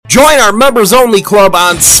Join our members-only club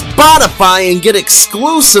on Spotify and get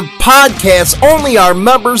exclusive podcasts only our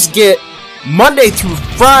members get Monday through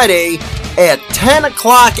Friday at 10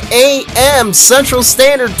 o'clock a.m. Central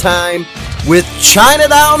Standard Time with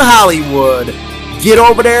Chinatown Hollywood. Get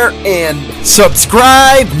over there and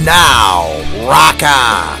subscribe now. Rock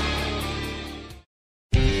on.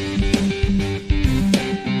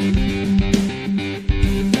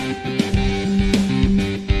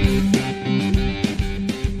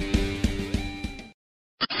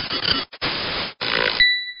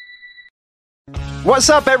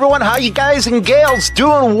 What's up, everyone? How you guys and gals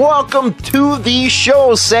doing? Welcome to the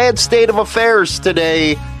show. Sad state of affairs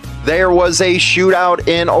today. There was a shootout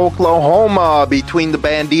in Oklahoma between the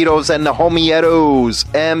Bandidos and the Homietos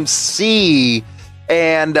MC.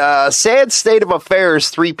 And sad state of affairs,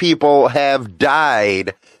 3 people have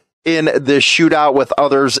died in the shootout with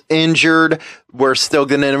others injured. We're still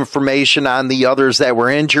getting information on the others that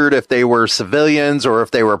were injured, if they were civilians or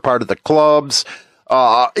if they were part of the clubs.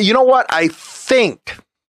 You know what? I think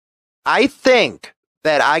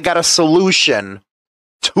that I got a solution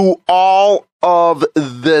to all of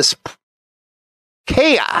this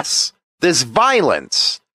chaos, this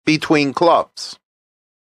violence between clubs.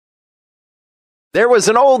 There was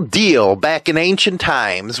an old deal back in ancient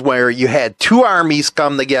times where you had 2 armies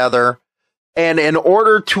come together, and in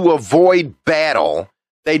order to avoid battle,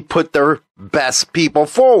 they'd put their best people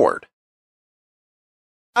forward.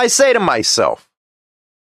 I say to myself,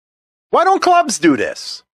 why don't clubs do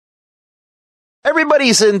this?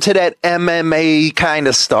 Everybody's into that MMA kind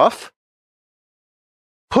of stuff.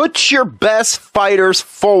 Put your best fighters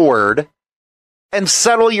forward and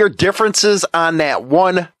settle your differences on that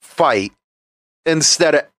one fight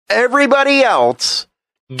instead of everybody else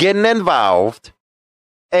getting involved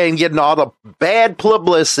and getting all the bad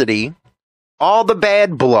publicity, all the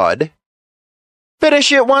bad blood.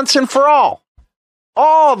 Finish it once and for all.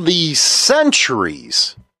 All these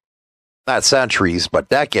centuries, not centuries, but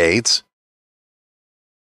decades,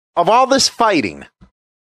 of all this fighting.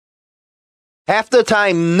 Half the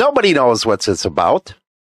time, nobody knows what it's about.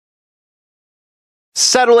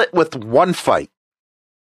 Settle it with one fight.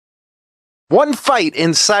 One fight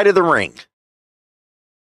inside of the ring.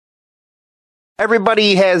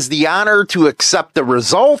 Everybody has the honor to accept the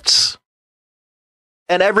results,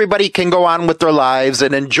 and everybody can go on with their lives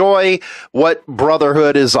and enjoy what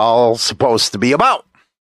brotherhood is all supposed to be about.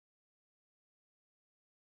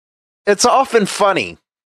 It's often funny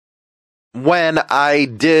when I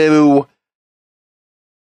do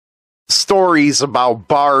stories about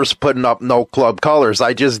bars putting up no club colors.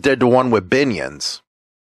 I just did the one with Binions.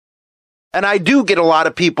 And I do get a lot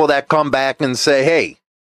of people that come back and say, hey,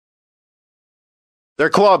 they're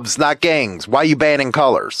clubs, not gangs. Why are you banning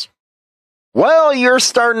colors? Well, you're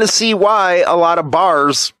starting to see why a lot of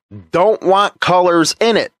bars don't want colors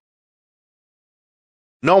in it.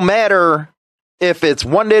 No matter if it's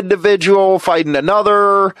one individual fighting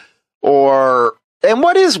another, and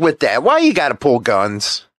what is with that? Why you gotta pull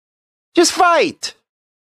guns? Just fight.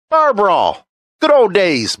 Bar brawl. Good old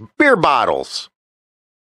days. Beer bottles.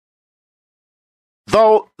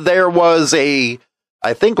 Though there was I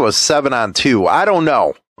think it was 7-on-2. I don't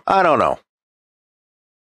know.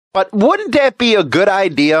 But wouldn't that be a good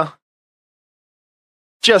idea?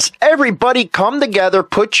 Just everybody come together,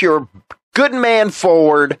 put your good man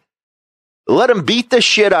forward, let them beat the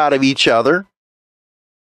shit out of each other.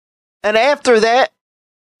 And after that,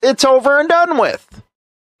 it's over and done with.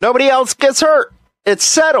 Nobody else gets hurt. It's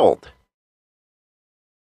settled.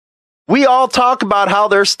 We all talk about how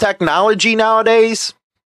there's technology nowadays.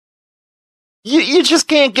 You just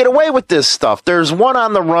can't get away with this stuff. There's one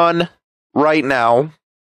on the run right now,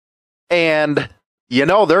 and you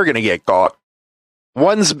know they're going to get caught.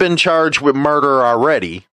 One's been charged with murder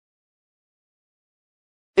already.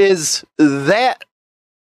 Is that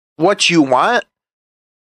what you want?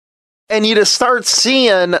 And you just start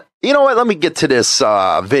seeing, you know what, let me get to this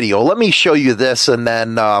video. Let me show you this and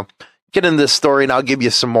then get in this story and I'll give you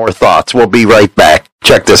some more thoughts. We'll be right back.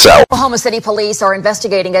 Check this out. Oklahoma City police are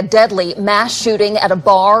investigating a deadly mass shooting at a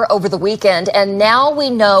bar over the weekend, and now we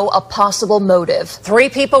know a possible motive. 3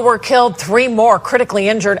 people were killed, 3 more critically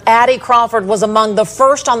injured. Addie Crawford was among the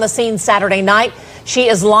first on the scene Saturday night. She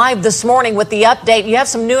is live this morning with the update. You have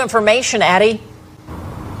some new information, Addie.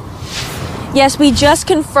 Yes, we just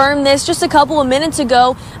confirmed this just a couple of minutes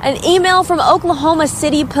ago. An email from Oklahoma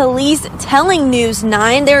City Police telling News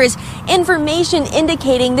 9 there is information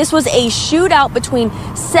indicating this was a shootout between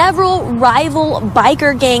several rival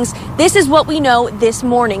biker gangs This is what we know this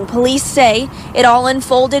morning. Police say it all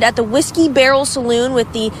unfolded at the Whiskey Barrel Saloon,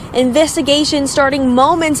 with the investigation starting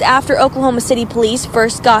moments after Oklahoma City police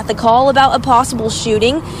first got the call about a possible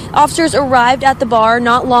shooting. Officers arrived at the bar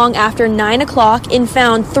not long after 9 o'clock and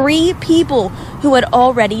found 3 people who had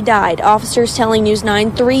already died. Officers telling News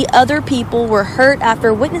 9 3 other people were hurt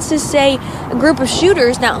after witnesses say a group of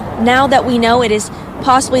shooters, now that we know it is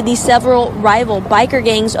possibly these several rival biker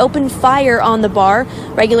gangs, opened fire on the bar.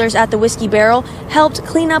 Regulars at the Whiskey Barrel helped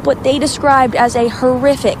clean up what they described as a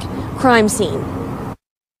horrific crime scene.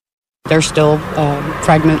 There's still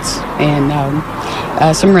fragments and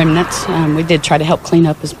some remnants. We did try to help clean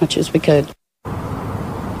up as much as we could.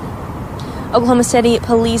 Oklahoma City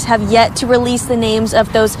police have yet to release the names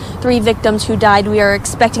of those 3 victims who died. We are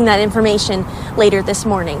expecting that information later this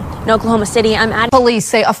morning. In Oklahoma City, Police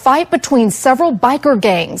say a fight between several biker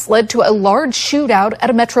gangs led to a large shootout at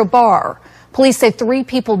a Metro bar. Police say 3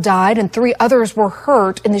 people died and 3 others were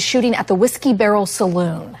hurt in the shooting at the Whiskey Barrel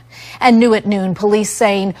Saloon. And new at noon, police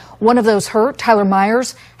saying one of those hurt, Tyler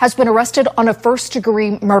Myers, has been arrested on a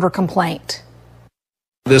first-degree murder complaint.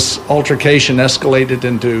 This altercation escalated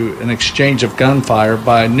into an exchange of gunfire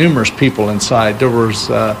by numerous people inside. There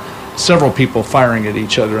was several people firing at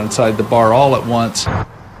each other inside the bar all at once.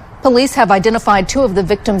 Police have identified 2 of the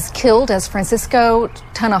victims killed as Francisco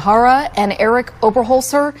Tanahara and Eric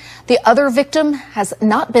Oberholzer. The other victim has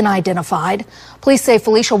not been identified. Police say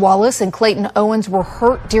Felicia Wallace and Clayton Owens were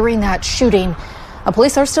hurt during that shooting.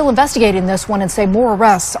 Police are still investigating this one and say more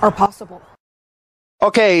arrests are possible.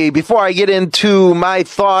 Okay, before I get into my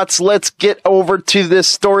thoughts, let's get over to this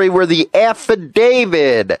story where the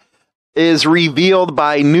affidavit is revealed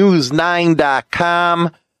by News9.com.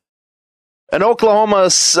 An Oklahoma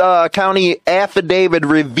County affidavit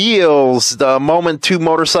reveals the moment 2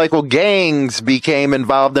 motorcycle gangs became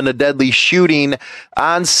involved in a deadly shooting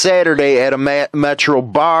on Saturday at a Metro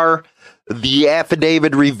bar. The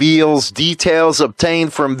affidavit reveals details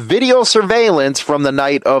obtained from video surveillance from the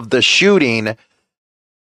night of the shooting.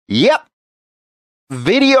 Yep.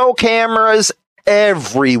 Video cameras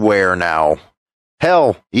everywhere now.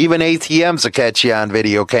 Hell, even ATMs will catch you on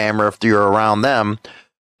video camera if you're around them.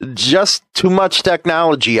 Just too much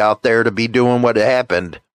technology out there to be doing what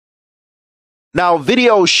happened. Now,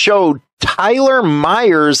 video showed Tyler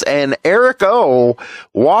Myers and Eric O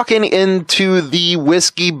walking into the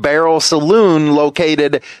Whiskey Barrel Saloon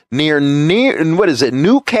located near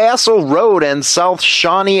Newcastle Road and South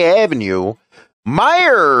Shawnee Avenue.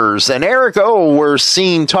 Myers and Eric O were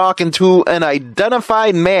seen talking to an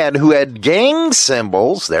identified man who had gang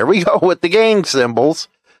symbols, there we go with the gang symbols,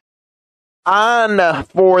 on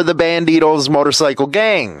for the Bandidos motorcycle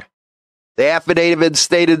gang. The affidavit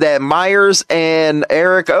stated that Myers and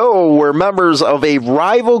Eric O were members of a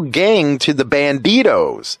rival gang to the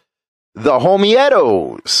Bandidos, the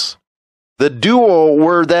Homietos. The duo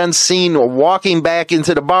were then seen walking back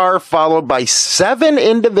into the bar, followed by 7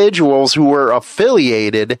 individuals who were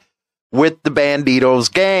affiliated with the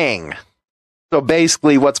Bandidos gang. So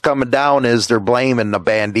basically what's coming down is they're blaming the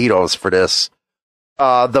Bandidos for this.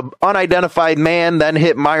 The unidentified man then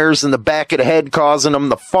hit Myers in the back of the head, causing him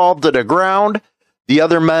to fall to the ground. The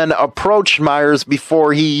other men approached Myers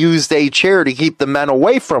before he used a chair to keep the men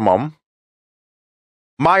away from him.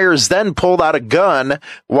 Myers then pulled out a gun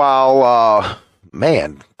while,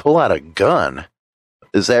 pull out a gun.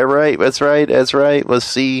 Is that right? That's right. Let's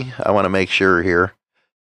see. I want to make sure here.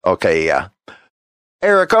 Okay, yeah.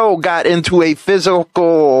 Eric O got into a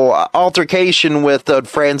physical altercation with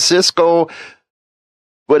Francisco,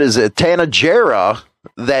 Tanajera,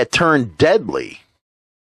 that turned deadly.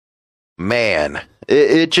 Man,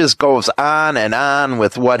 it just goes on and on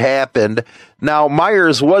with what happened. Now,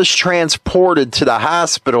 Myers was transported to the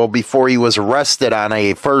hospital before he was arrested on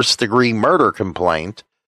a first-degree murder complaint.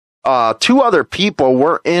 2 other people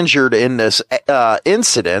were injured in this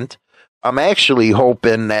incident. I'm actually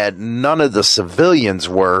hoping that none of the civilians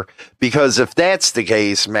were, because if that's the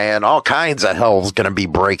case, man, all kinds of hell's going to be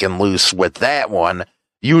breaking loose with that one.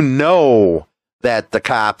 You know that the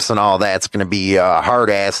cops and all that's going to be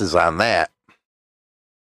hard asses on that.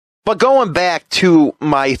 But going back to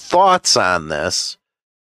my thoughts on this,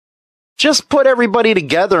 just put everybody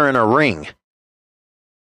together in a ring.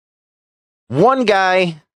 One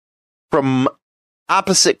guy from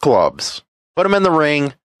opposite clubs, put him in the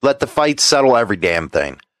ring, let the fight settle every damn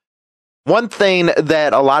thing. One thing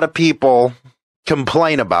that a lot of people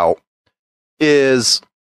complain about is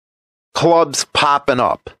clubs popping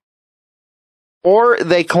up. Or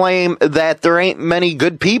they claim that there ain't many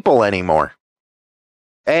good people anymore.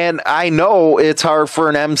 And I know it's hard for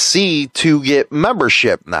an MC to get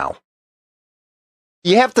membership now.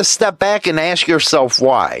 you have to step back and ask yourself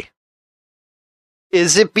why.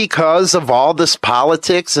 Is it because of all this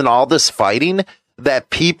politics and all this fighting that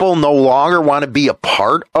people no longer want to be a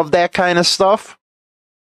part of that kind of stuff?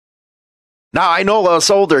 Now, I know us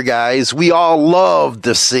older guys, we all loved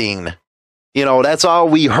the scene. You know, that's all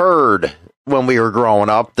we heard when we were growing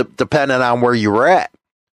up, depending on where you were at.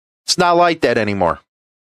 It's not like that anymore.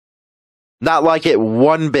 Not like it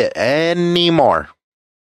one bit anymore.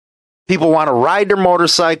 People want to ride their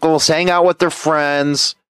motorcycles, hang out with their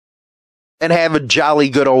friends, and have a jolly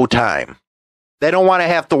good old time. They don't want to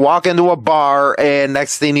have to walk into a bar and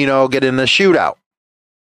next thing you know, get in a shootout.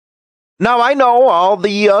 Now, I know all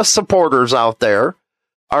the supporters out there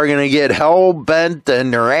are going to get hell-bent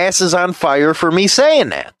and their asses on fire for me saying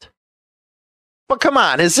that. But come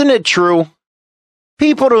on, isn't it true?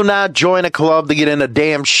 People do not join a club to get in a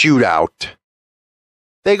damn shootout.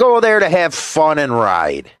 They go there to have fun and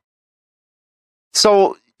ride.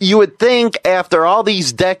 So you would think after all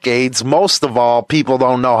these decades, most of all, people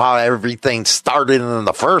don't know how everything started in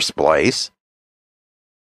the first place.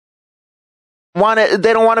 They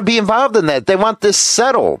don't want to be involved in that. They want this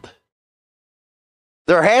settled.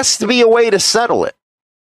 There has to be a way to settle it.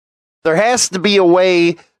 There has to be a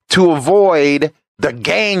way to avoid the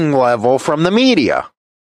gang level from the media.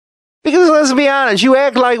 Because let's be honest, you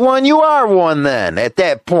act like one, you are one then, at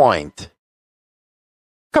that point.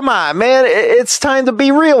 Come on, man, it's time to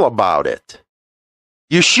be real about it.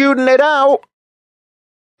 You're shooting it out.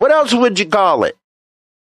 What else would you call it?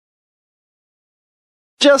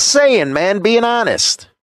 Just saying, man, being honest.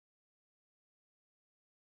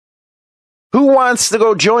 Who wants to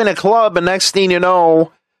go join a club and next thing you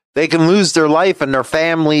know, they can lose their life and their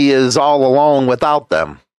family is all alone without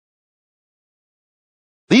them?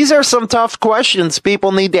 These are some tough questions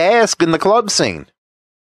people need to ask in the club scene.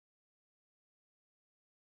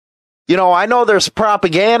 You know, I know there's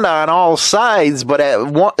propaganda on all sides, but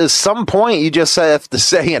at some point you just have to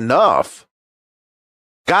say enough.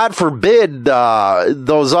 God forbid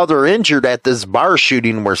those other injured at this bar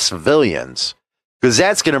shooting were civilians, because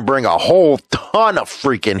that's going to bring a whole ton of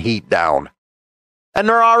freaking heat down. And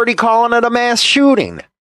they're already calling it a mass shooting.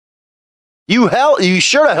 You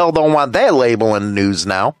sure the hell don't want that label in the news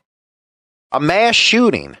now. A mass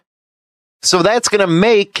shooting. So that's going to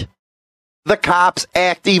make the cops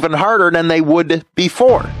act even harder than they would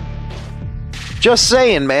before. Just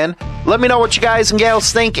saying, man. Let me know what you guys and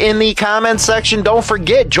gals think in the comments section. Don't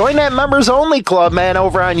forget, join that members only club, man,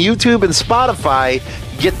 over on YouTube and Spotify.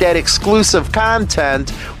 Get that exclusive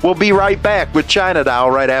content. We'll be right back with China Doll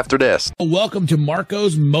right after this. Welcome to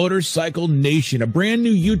Marco's Motorcycle Nation, a brand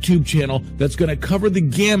new YouTube channel that's going to cover the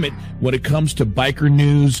gamut when it comes to biker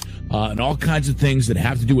news and all kinds of things that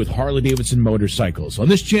have to do with Harley-Davidson motorcycles. On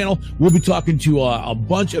this channel, we'll be talking to a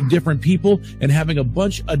bunch of different people and having a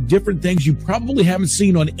bunch of different things you probably haven't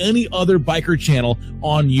seen on any other biker channel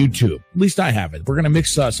on YouTube. At least I haven't. We're going to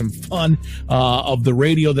mix some fun of the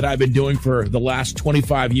radio that I've been doing for the last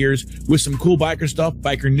 25 years with some cool biker stuff,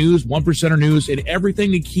 biker news, 1%er news, and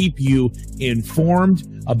everything to keep you informed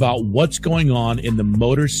about what's going on in the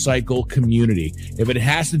motorcycle community. If it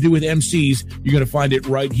has to do with MCs, you're going to find it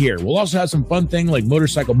right here. We'll also have some fun thing like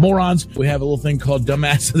motorcycle morons. We have a little thing called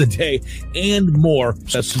Dumbass of the Day and more.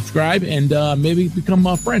 So subscribe and maybe become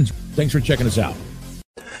friends. Thanks for checking us out.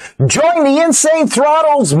 Join the Insane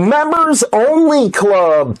Throttles Members Only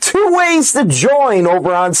Club. 2 ways to join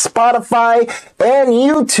over on Spotify and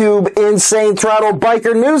YouTube. Insane Throttle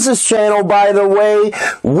Biker News' channel, by the way.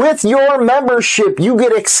 With your membership, you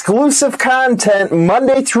get exclusive content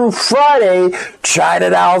Monday through Friday.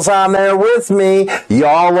 China Doll's on there with me.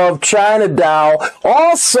 Y'all love China Doll.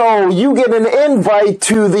 Also, you get an invite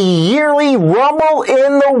to the yearly Rumble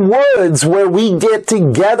in the Woods, where we get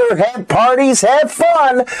together, have parties, have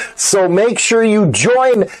fun. So make sure you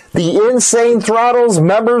join the Insane Throttles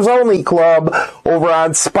Members Only Club over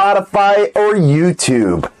on Spotify or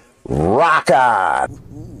YouTube. Rock on!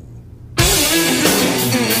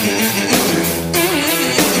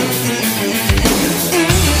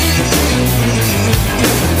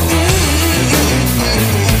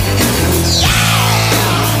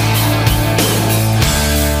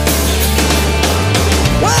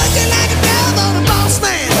 Working like a dog on a boss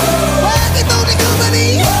man. Working for the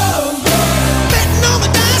company. Betting on the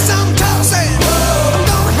dice I'm tossing. I'm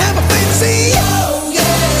gonna have a fantasy.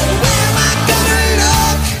 Where am I gonna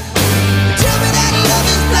look? Tell me that love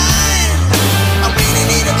is blind. I really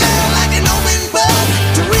need a girl like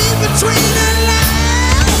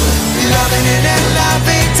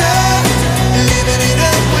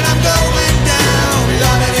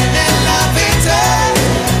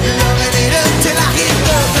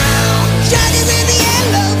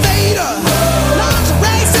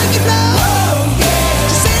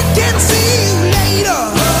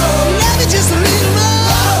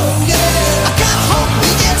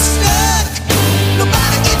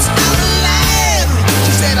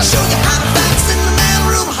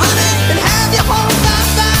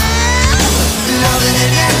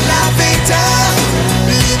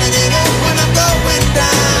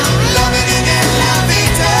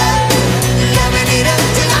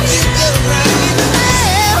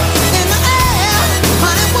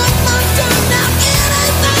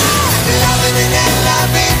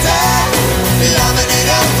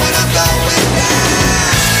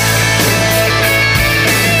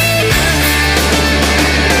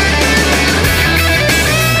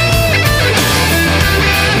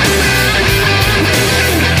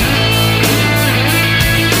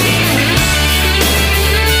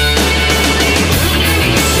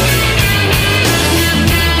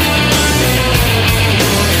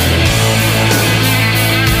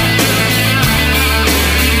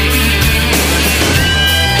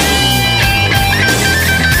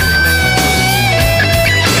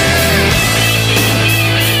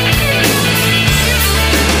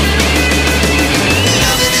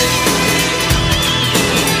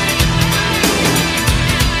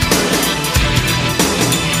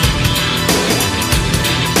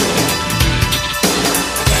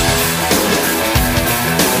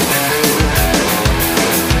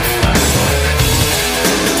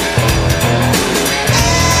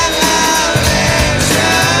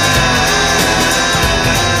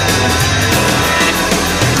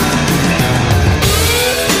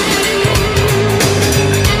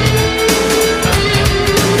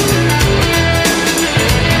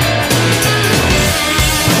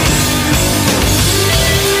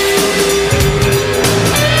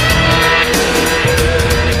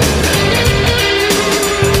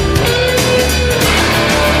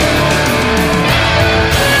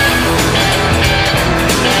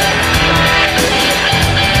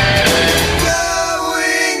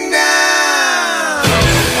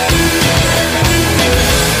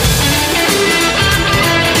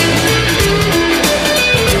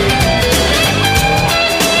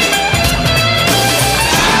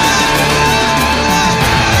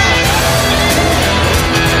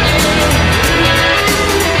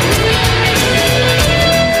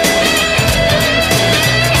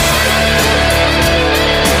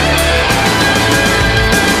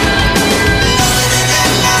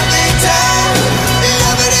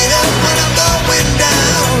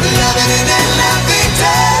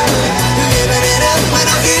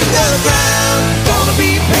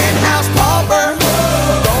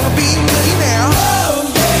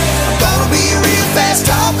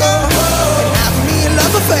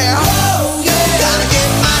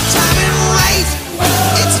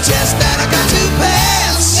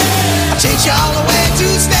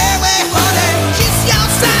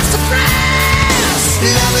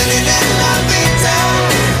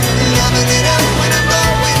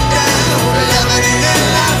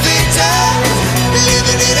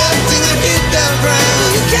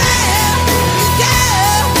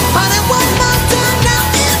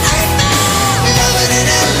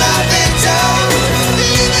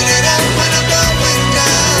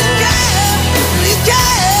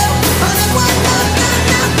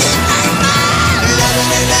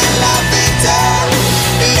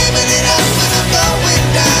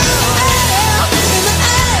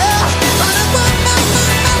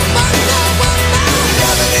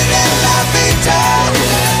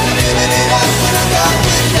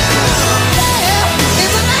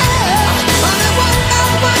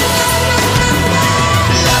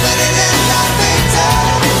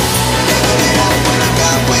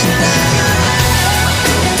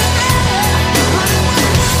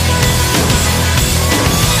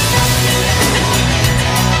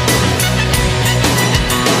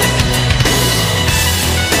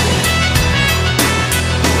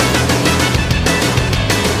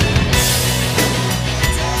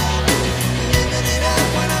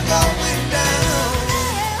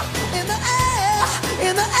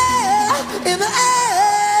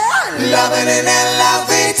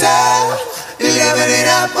living it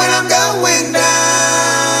up when I'm going down.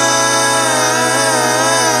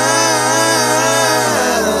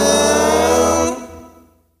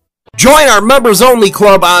 Join our members-only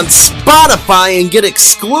club on Spotify and get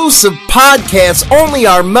exclusive podcasts only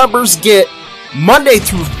our members get Monday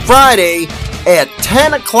through Friday at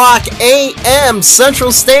 10 o'clock a.m.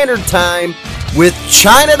 Central Standard Time with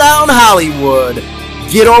Chinatown Hollywood.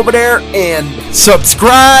 Get over there and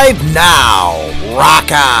subscribe now.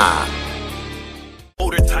 Rock on.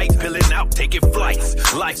 Older type, pillin' out, taking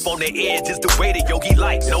flights. Life on the edge is the way that yogi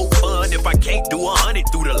life. No fun if I can't do 100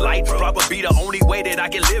 through the light. Probably be the only way that I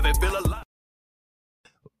can live and feel alive.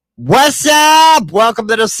 What's up? Welcome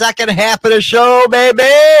to the second half of the show,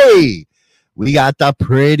 baby. We got the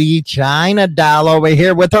pretty China doll over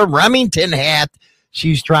here with her Remington hat.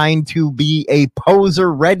 She's trying to be a poser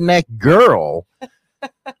redneck girl.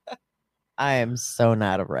 I am so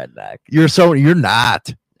not a redneck. You're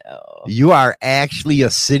not. No. You are actually a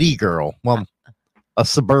city girl. Well, a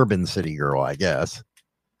suburban city girl, I guess.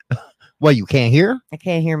 Well, you can't hear? I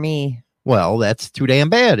can't hear me. Well, that's too damn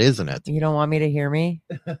bad, isn't it? You don't want me to hear me?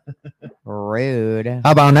 Rude.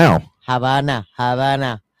 How about now? How about now? How about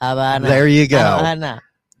now? How about now? There you go. How about now?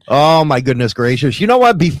 Oh, my goodness gracious. You know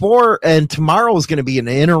what? Tomorrow is going to be an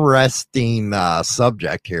interesting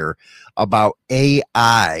subject here about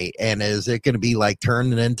AI. And is it going to be like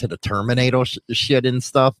turning into the Terminator shit and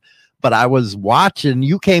stuff? But I was watching,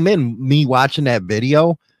 you came in, me watching that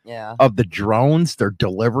video of the drones. They're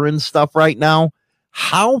delivering stuff right now.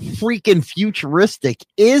 How freaking futuristic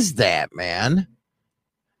is that, man?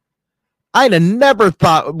 I'd have never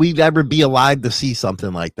thought we'd ever be alive to see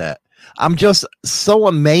something like that. I'm just so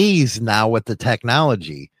amazed now with the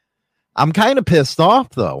technology. I'm kind of pissed off,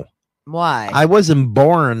 though. Why? I wasn't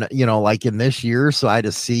born, like in this year, so I had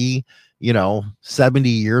to see, 70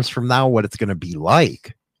 years from now what it's going to be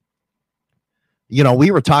like.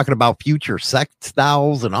 We were talking about future sex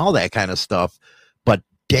dolls and all that kind of stuff, but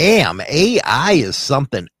damn, AI is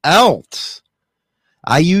something else.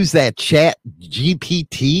 I use that chat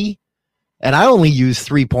GPT. And I only use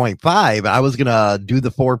 3.5. I was going to do the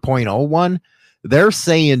 4.0 one. They're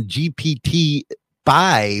saying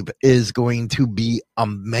GPT-5 is going to be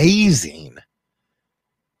amazing.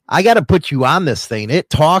 I got to put you on this thing. It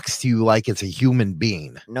talks to you like it's a human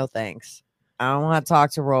being. No, thanks. I don't want to talk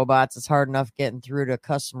to robots. It's hard enough getting through to a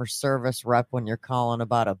customer service rep when you're calling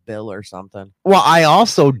about a bill or something. Well, I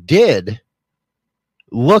also did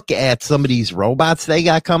look at some of these robots they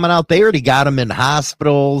got coming out. They already got them in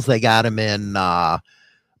hospitals. They got them in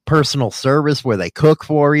personal service where they cook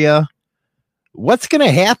for you. What's going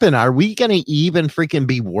to happen? Are we going to even freaking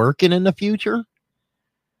be working in the future?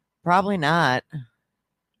 Probably not.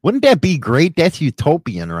 Wouldn't that be great? That's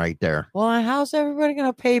utopian right there. Well, how's everybody going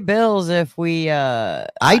to pay bills if we I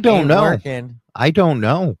don't know. Working? I don't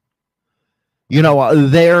know.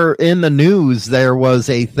 There in the news, there was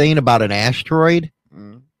a thing about an asteroid.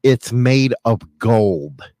 It's made of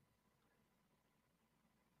gold.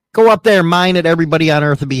 Go up there, mine it. Everybody on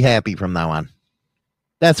Earth will be happy from now on.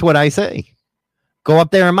 That's what I say. Go up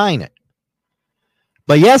there and mine it.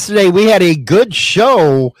 But yesterday we had a good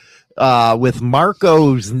show with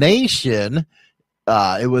Marco's Nation.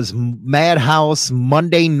 It was Madhouse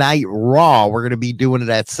Monday Night Raw. We're going to be doing it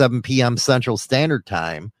at 7 p.m. Central Standard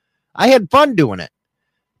Time. I had fun doing it.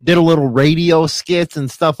 Did a little radio skits and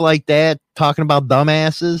stuff like that, talking about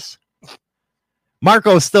dumbasses.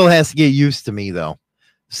 Marco still has to get used to me, though.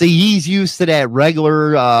 See, he's used to that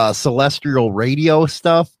regular celestial radio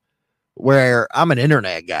stuff, where I'm an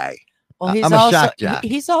internet guy. Well, he's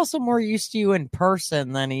also more used to you in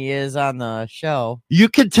person than he is on the show. You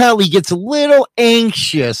can tell he gets a little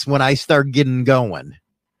anxious when I start getting going.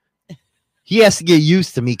 He has to get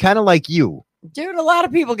used to me, kind of like you. Dude, a lot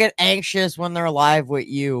of people get anxious when they're live with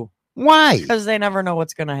you. Why? Because they never know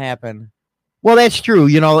what's going to happen. Well, that's true.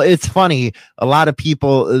 It's funny. A lot of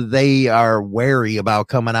people, they are wary about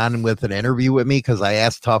coming on with an interview with me because I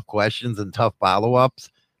ask tough questions and tough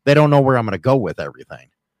follow-ups. They don't know where I'm going to go with everything.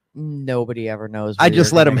 Nobody ever knows. I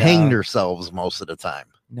just let them hang themselves most of the time.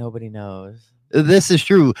 Nobody knows. This is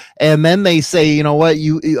true. And then they say, you know what,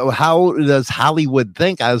 how does Hollywood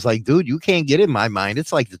think? I was like, dude, you can't get in my mind.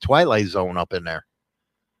 It's like the Twilight Zone up in there.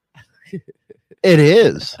 It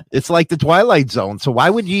is. It's like the Twilight Zone. So why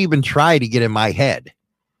would you even try to get in my head?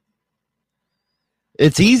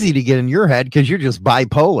 It's easy to get in your head because you're just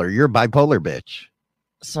bipolar. You're a bipolar bitch.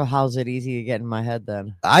 So how's it easy to get in my head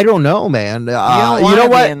then? I don't know, man. You know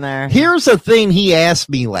what? Here's a thing he asked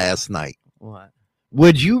me last night. What?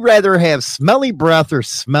 Would you rather have smelly breath or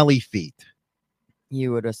smelly feet?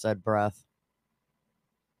 You would have said breath.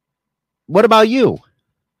 What about you?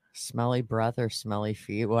 Smelly breath or smelly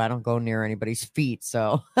feet? Well, I don't go near anybody's feet,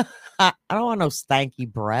 so I don't want no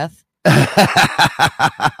stanky breath. Don't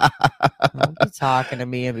be talking to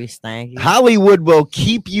me and be stanky. Hollywood will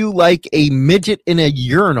keep you like a midget in a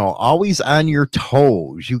urinal, always on your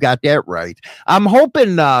toes. You got that right. I'm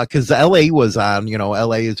hoping, because LA was on,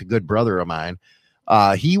 LA is a good brother of mine.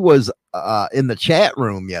 He was in the chat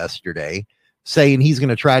room yesterday saying he's going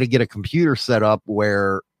to try to get a computer set up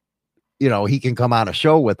where, he can come on a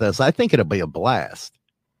show with us. I think it'll be a blast.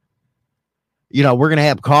 We're going to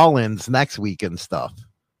have call-ins next week and stuff.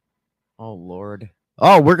 Oh, Lord.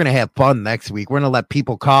 Oh, we're going to have fun next week. We're going to let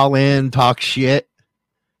people call in, talk shit.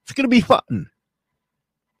 It's going to be fun.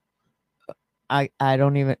 I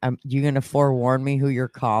don't even, you going to forewarn me who you're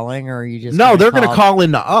calling, or are you just... No, they're going to call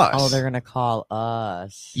into us. Oh, they're going to call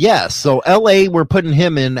us. Yes. So LA, we're putting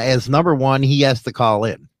him in as number one. He has to call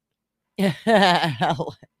in.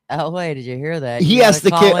 LA, did you hear that? He has to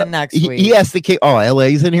call in next week. He has to kick. Oh,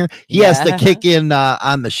 LA's in here. He has to kick in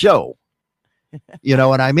on the show. You know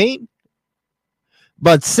what I mean?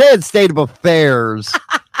 But said state of affairs.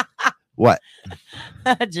 What?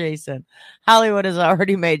 Jason, Hollywood has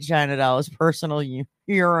already made China Doll's personal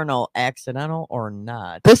urinal accidental or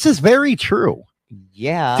not. This is very true.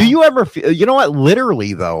 Yeah. Do you ever feel, you know what?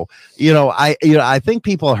 Literally though, I think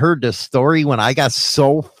people heard this story when I got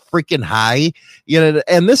so freaking high,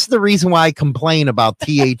 and this is the reason why I complain about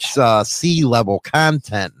THC level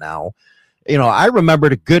content now. I remember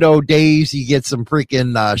the good old days. You get some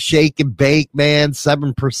freaking shake and bake, man,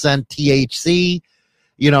 7% THC.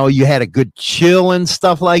 You had a good chill and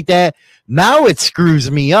stuff like that. Now it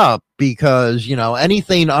screws me up because,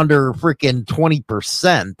 anything under freaking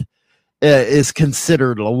 20% is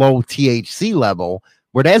considered a low THC level,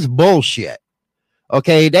 where that's bullshit.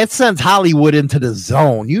 Okay, that sends Hollywood into the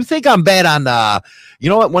zone. You think I'm bad on you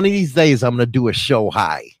know what? One of these days I'm going to do a show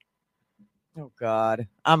high. Oh, God.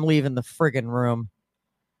 I'm leaving the friggin' room.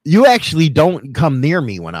 You actually don't come near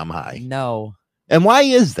me when I'm high. No. And why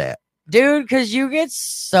is that? Dude, because you get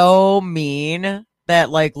so mean that,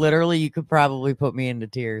 literally you could probably put me into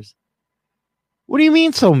tears. What do you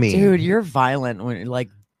mean so mean? Dude, you're violent when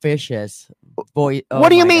vicious. Boy, what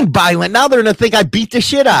do you mean violent? Now they're going to think I beat the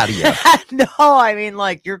shit out of you. No, I mean,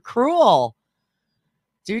 you're cruel.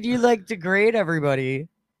 Dude, you, degrade everybody.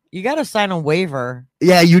 You got to sign a waiver.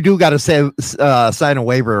 Yeah, you do got to sign a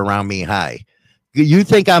waiver around me high. You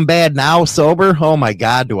think I'm bad now, sober? Oh, my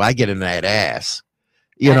God, do I get in that ass?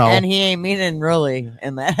 And he ain't meaning really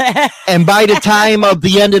in that. And by the time of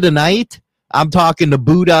the end of the night, I'm talking to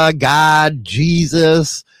Buddha, God,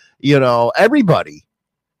 Jesus, everybody.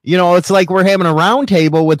 It's like we're having a round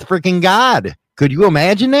table with freaking God. Could you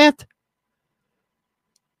imagine that?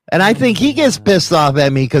 And I think he gets pissed off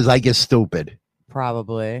at me because I get stupid.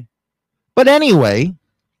 Probably. But anyway,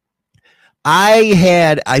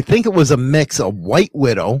 I think it was a mix of White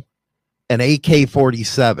Widow and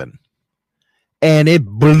AK-47. And it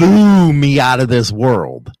blew me out of this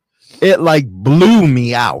world. It blew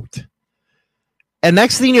me out. And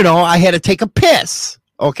next thing you know, I had to take a piss.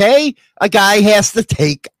 Okay? A guy has to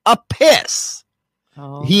take a piss.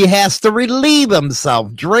 Oh. He has to relieve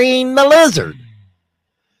himself, drain the lizard.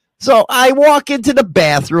 So I walk into the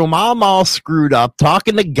bathroom. I'm all screwed up,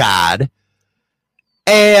 talking to God.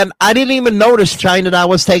 And I didn't even notice, China, that I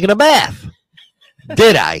was taking a bath.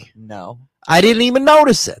 Did I? No. I didn't even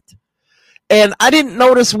notice it. And I didn't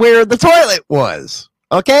notice where the toilet was.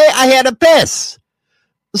 Okay? I had a piss.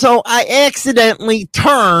 So I accidentally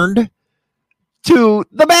turned to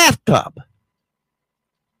the bathtub.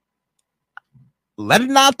 Let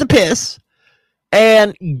it out to piss.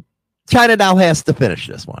 And China now has to finish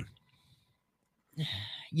this one.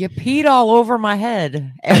 You peed all over my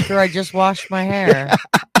head after I just washed my hair.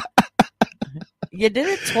 You did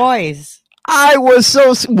it twice.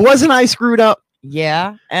 Wasn't I screwed up?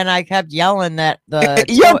 Yeah, and I kept yelling that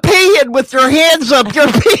you're peeing with your hands up. You're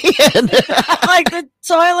peeing. The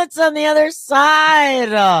toilet's on the other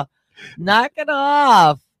side. Knock it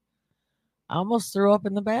off. I almost threw up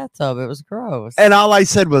in the bathtub. It was gross. And all I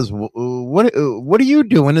said was, what are you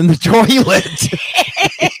doing in the toilet?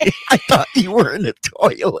 I thought you were in the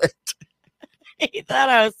toilet. He thought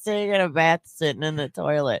I was taking a bath sitting in the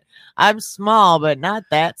toilet. I'm small, but not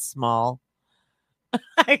that small.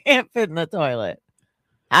 I can't fit in the toilet.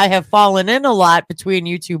 I have fallen in a lot between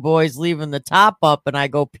you two boys leaving the top up, and I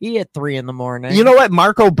go pee at 3 a.m. You know what?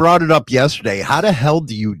 Marco brought it up yesterday. How the hell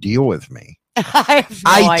do you deal with me?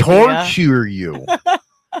 I torture you.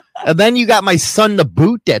 And then you got my son to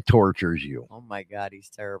boot that tortures you. Oh, my God. He's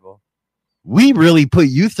terrible. We really put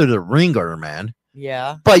you through the ringer, man.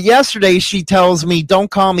 Yeah. But yesterday she tells me,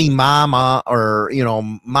 don't call me mama or,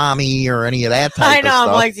 mommy or any of that type I of know. stuff.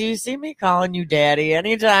 I'm like, do you see me calling you daddy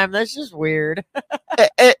anytime? That's just weird.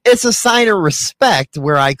 It's a sign of respect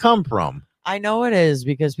where I come from. I know it is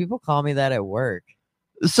because people call me that at work.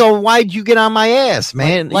 So why'd you get on my ass,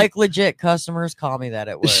 man? Like legit customers call me that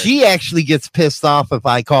at work. She actually gets pissed off if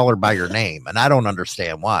I call her by her name, and I don't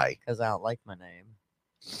understand why. Because I don't like my name.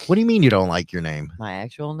 What do you mean you don't like your name? My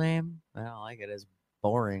actual name? I don't like it. It's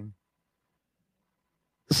boring.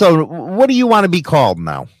 So what do you want to be called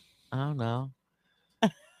now? I don't know.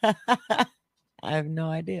 I have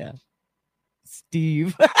no idea.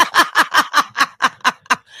 Steve.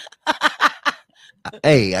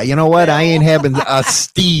 Hey, you know what? I ain't having a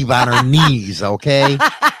Steve on her knees, okay?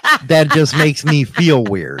 That just makes me feel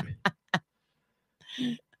weird.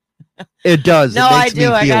 It does. No, it I makes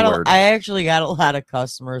do. Me feel weird. I actually got a lot of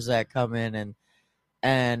customers that come in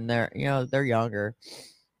and they're they're younger.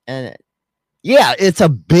 And yeah, it's a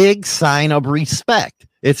big sign of respect.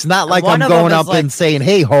 It's not like I'm going up and saying,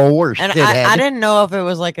 hey, ho, or and shithead. I didn't know if it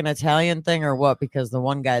was like an Italian thing or what, because the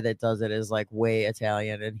one guy that does it is like way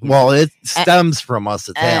Italian. And well, it stems from us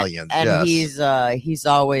Italians. And yes. he's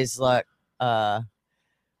always like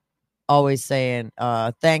always saying,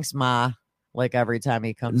 thanks, Ma, like every time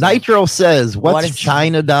he comes. Nitro says, what's what is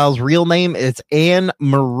China Doll's real name? It's Anne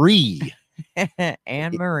Marie.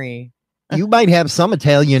 Anne Marie. You might have some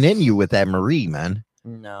Italian in you with that Marie, man.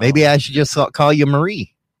 No. Maybe I should just call you Marie.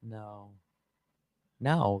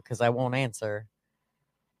 No, because I won't answer.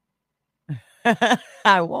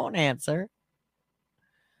 I won't answer.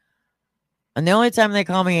 And the only time they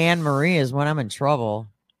call me Anne Marie is when I'm in trouble.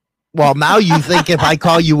 Well, now you think if I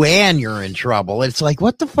call you Anne, you're in trouble. It's like,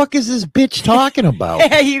 what the fuck is this bitch talking about?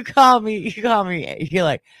 Yeah, you call me. You're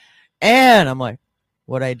like, Anne. I'm like,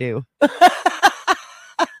 what'd I do?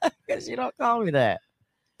 Because you don't call me that.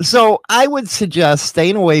 So I would suggest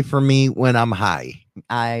staying away from me when I'm high.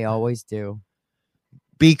 I always do.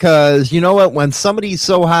 Because you know what? When somebody's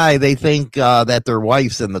so high, they think that their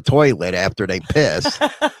wife's in the toilet after they piss.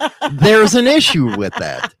 There's an issue with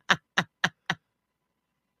that.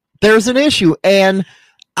 There's an issue. And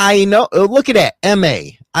I know, look at that.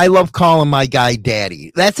 M.A. I love calling my guy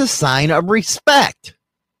daddy. That's a sign of respect.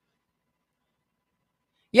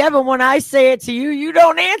 Yeah, but when I say it to you, you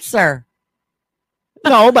don't answer.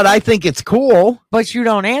 No, but I think it's cool. But you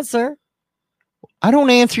don't answer. I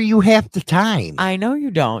don't answer you half the time. I know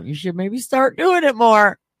you don't. You should maybe start doing it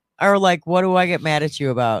more. Or like, what do I get mad at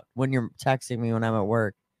you about when you're texting me when I'm at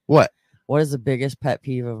work? What? What is the biggest pet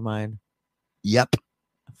peeve of mine? Yep.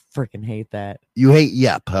 I freaking hate that. You hate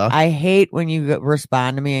yep, huh? I hate when you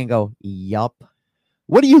respond to me and go, yup.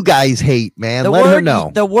 What do you guys hate, man? Let her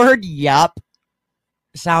know. The word yup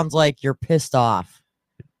sounds like you're pissed off.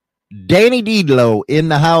 Danny Diedlow in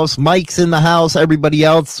the house. Mike's in the house. Everybody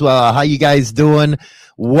else, how you guys doing?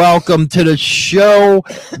 Welcome to the show.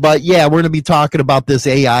 But yeah, we're going to be talking about this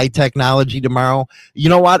AI technology tomorrow. You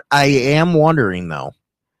know what? I am wondering, though,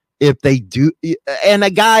 if they do. And a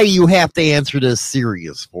guy, you have to answer this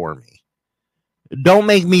serious for me. Don't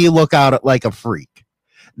make me look out like a freak.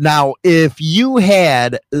 Now, if you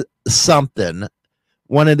had something,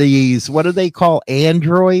 one of these, what do they call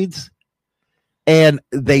androids? And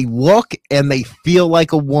they look and they feel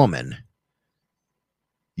like a woman,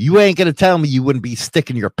 you ain't going to tell me you wouldn't be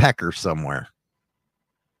sticking your pecker somewhere.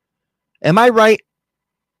 Am I right?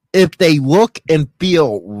 If they look and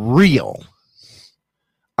feel real,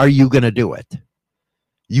 are you going to do it?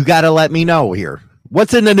 You got to let me know here.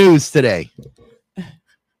 What's in the news today?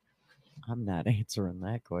 I'm not answering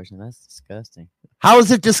that question. That's disgusting. How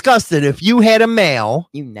is it disgusting? If you had a male,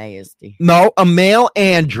 you nasty. No, a male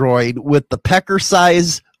android with the pecker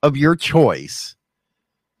size of your choice,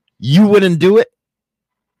 you wouldn't do it?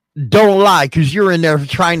 Don't lie, because you're in there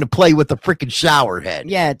trying to play with the freaking shower head.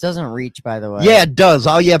 Yeah, it doesn't reach, by the way. Yeah, it does.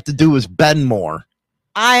 All you have to do is bend more.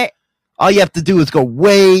 All you have to do is go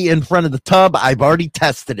way in front of the tub. I've already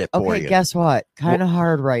tested it for you. Okay, guess what? Kind of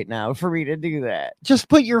hard right now for me to do that. Just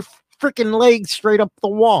put your freaking legs straight up the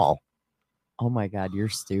wall. Oh my God, you're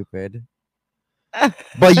stupid.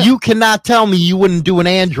 But you cannot tell me you wouldn't do an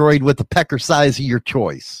android with the pecker size of your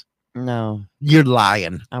choice. No. You're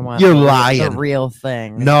lying. You're lying. The real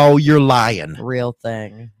thing. No, you're lying. Real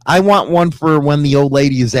thing. I want one for when the old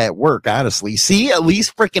lady is at work, honestly. See, at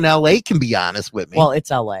least freaking LA can be honest with me. Well, it's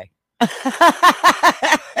LA.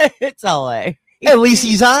 It's LA. At least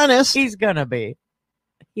he's honest. He's gonna be.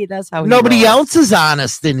 That's how nobody else is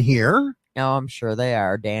honest in here. No, I'm sure they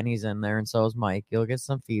are. Danny's in there, and so is Mike. You'll get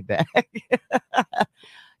some feedback.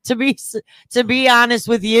 To be honest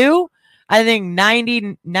with you, I think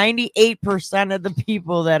 98% of the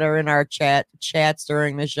people that are in our chats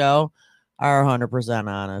during the show are 100%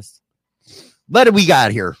 honest. What do we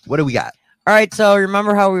got here? What do we got? All right, so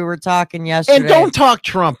remember how we were talking yesterday? And don't talk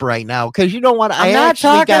Trump right now, because you know what? I'm not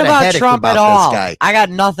talking about Trump at all. This guy. I got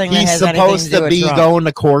nothing that He's has anything supposed to do to be with Trump. going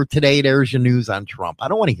to court today. There's your news on Trump. I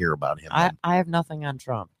don't want to hear about him. I have nothing on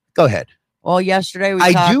Trump. Go ahead. Well, yesterday we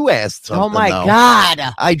I do ask something. Oh my though.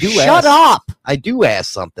 God! I do. Shut up! I do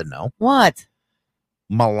ask something though. What?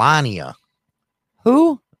 Melania.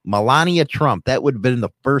 Who? Melania Trump. That would have been the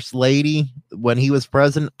first lady when he was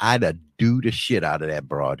president. I'd have do the shit out of that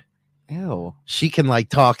broad. Ew. She can like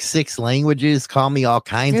talk 6 languages, call me all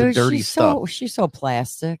kinds of dirty stuff. She's so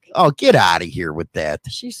plastic. Oh, get out of here with that.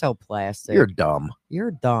 She's so plastic. You're dumb.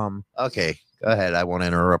 You're dumb. Okay, go ahead. I won't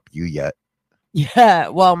interrupt you yet. Yeah.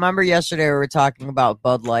 Well, remember yesterday we were talking about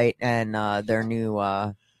Bud Light and their new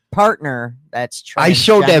partner that's transgender. I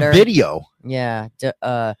showed that video. Yeah.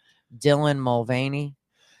 Dylan Mulvaney.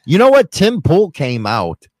 You know what? Tim Pool came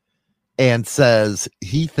out and says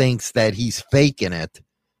he thinks that he's faking it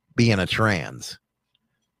being a trans.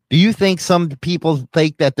 Do you think some people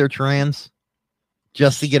fake that they're trans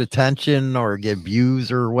just to get attention or get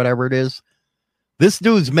views or whatever it is? This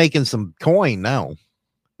dude's making some coin now.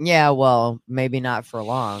 Yeah, well, maybe not for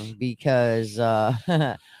long because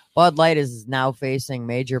Bud Light is now facing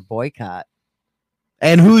major boycott.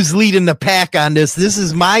 And who's leading the pack on this? This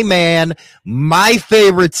is my man, my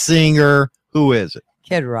favorite singer. Who is it?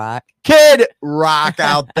 Kid Rock. Kid Rock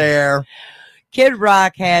out there. Kid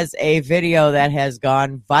Rock has a video that has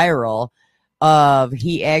gone viral of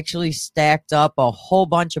he actually stacked up a whole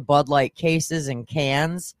bunch of Bud Light cases and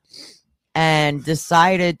cans and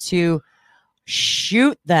decided to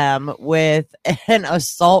shoot them with an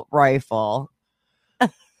assault rifle.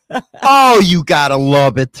 Oh, you gotta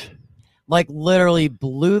love it. Like literally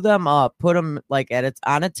blew them up, put them like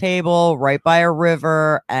on a table right by a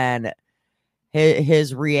river, and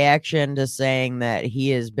his reaction to saying that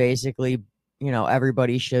he is basically, you know,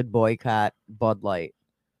 everybody should boycott Bud Light.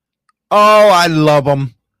 Oh, I love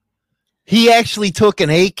him. He actually took an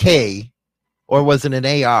AK, or was it an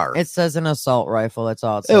AR? It says an assault rifle. That's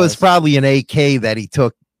all it says. It was probably an AK that he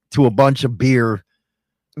took to a bunch of beer.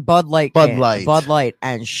 Bud Light,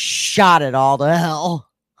 and shot it all to hell.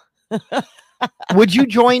 Would you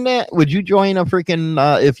join that? Would you join a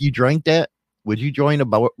freaking, if you drank that, would you join a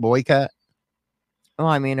boycott? Well,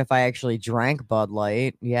 I mean, if I actually drank Bud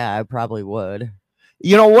Light, yeah, I probably would.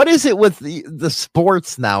 You know, what is it with the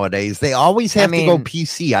sports nowadays? They always have to go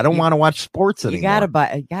PC. I don't want to watch sports anymore.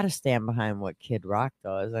 You gotta stand behind what Kid Rock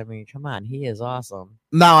does. I mean, come on, he is awesome.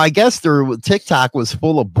 Now, I guess TikTok was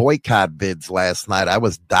full of boycott vids last night. I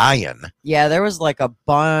was dying. Yeah, there was like a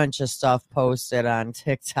bunch of stuff posted on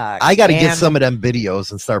TikTok. I got to get some of them videos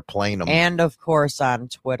and start playing them. And of course on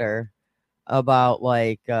Twitter about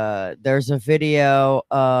like there's a video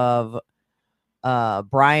of a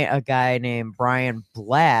guy named Brian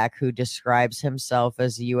Black, who describes himself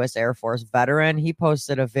as a U.S. Air Force veteran. He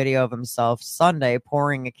posted a video of himself Sunday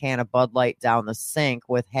pouring a can of Bud Light down the sink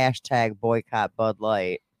with hashtag boycott Bud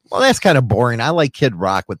Light. Well, that's kind of boring. I like Kid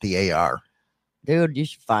Rock with the AR. Dude, you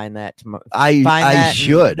should find that tomorrow. I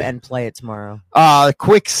should. And play it tomorrow.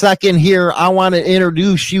 Quick second here. I want to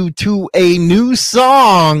introduce you to a new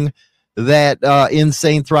song that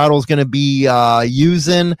Insane Throttle is going to be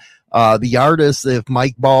using. The artist, if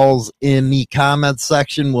Mike Ball's in the comments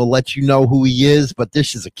section, will let you know who he is, but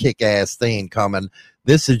this is a kick-ass thing coming.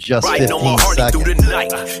 This is just 15 seconds. Through the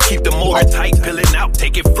night. Keep the motor tight, peeling out,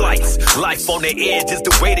 taking flights. Life on the edge is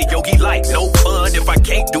the way that Yogi like. No fun if I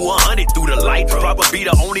can't do 100 through the light. Probably be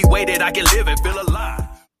the only way that I can live and feel alive.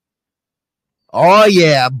 Oh,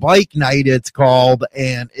 yeah, Bike Night it's called,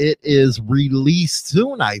 and it is released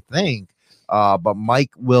soon, I think. But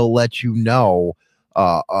Mike will let you know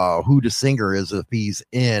who the singer is if he's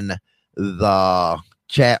in the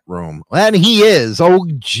chat room. And he is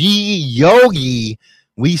OG Yogi.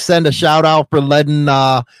 We send a shout out for letting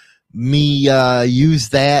me use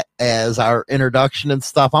that as our introduction and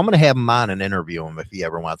stuff. I'm going to have him on and interview him if he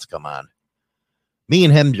ever wants to come on. Me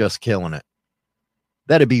and him just killing it.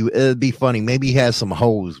 It'd be funny. Maybe he has some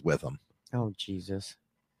hoes with him. Oh, Jesus.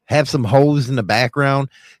 Have some hoes in the background.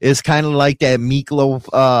 It's kind of like that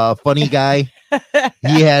Meatloaf funny guy.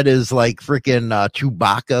 He had his like freaking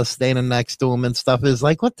Chewbacca standing next to him and stuff. Is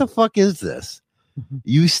like, what the fuck is this?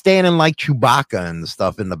 You standing like Chewbacca and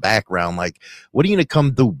stuff in the background. Like, what are you gonna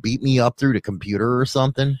come do? Beat me up through the computer or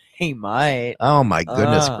something? He might. Oh my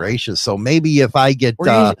goodness gracious! So maybe if I get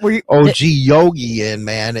OG Yogi in,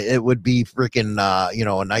 man, it would be freaking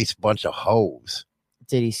a nice bunch of hoes.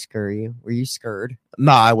 Did he scare you? Were you scared?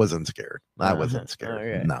 No, I wasn't scared. I wasn't scared.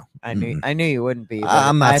 Okay. No. I knew you wouldn't be. but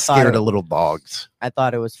I'm not I thought scared it- of little dogs. I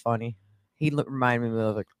thought it was funny. He reminded me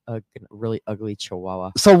of a really ugly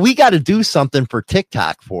chihuahua. So we got to do something for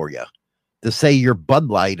TikTok for you to say your Bud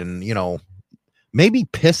Light and, maybe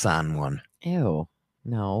piss on one. Ew.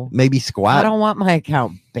 No. Maybe squat. I don't want my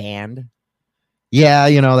account banned. Yeah,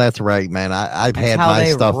 that's right, man. I've had how my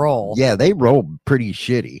they stuff. roll. Yeah, they roll pretty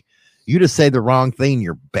shitty. You just say the wrong thing,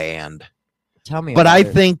 you're banned. Tell me But about I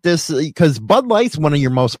it. think this, because Bud Light's one of your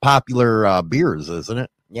most popular beers, isn't it?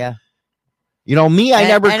 Yeah. Me, I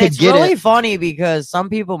never could it's get really it. funny because some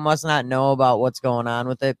people must not know about what's going on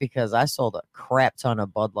with it because I sold a crap ton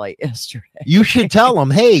of Bud Light yesterday. You should tell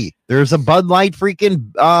them, hey, there's a Bud Light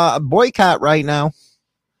freaking boycott right now.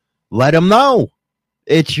 Let them know.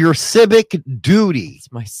 It's your civic duty.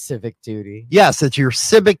 It's my civic duty. Yes, it's your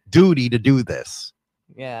civic duty to do this.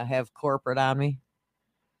 Yeah, have corporate on me.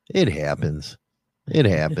 It happens. It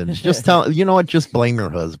happens. Just tell, you know what? Just blame your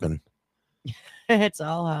husband. It's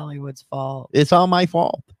all Hollywood's fault. It's all my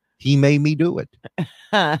fault. He made me do it.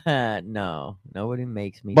 No, nobody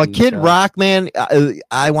makes me. But do Kid so. Rock, man,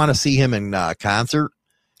 I want to see him in concert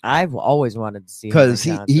I've always wanted to see him because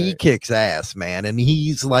in he concert. kicks ass, man, and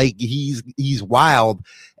he's like he's wild.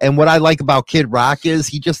 And what I like about Kid Rock is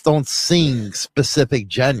he just don't sing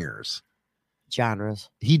specific genres.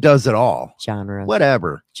 He does it all. Genres.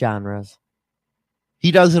 Whatever. Genres.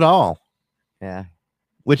 He does it all. Yeah.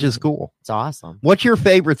 Which is cool. It's awesome. What's your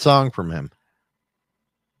favorite song from him?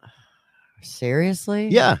 Seriously?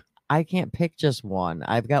 Yeah. I can't pick just one.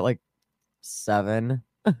 I've got like 7.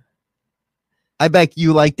 I bet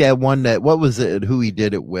you like that one what was it? Who he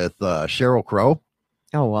did it with? Sheryl Crow?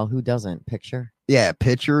 Oh, well, who doesn't? Picture? Yeah,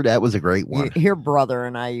 Picture. That was a great one. Your brother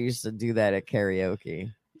and I used to do that at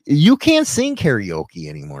karaoke. You can't sing karaoke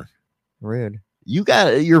anymore. Rude.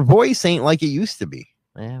 Your voice ain't like it used to be.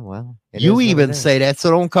 Yeah, well. it You is what even it is. say that, so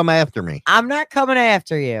don't come after me. I'm not coming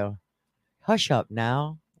after you. Hush up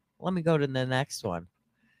now. Let me go to the next one.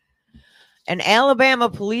 An Alabama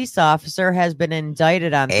police officer has been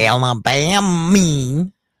indicted on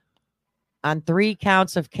 3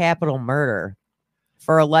 counts of capital murder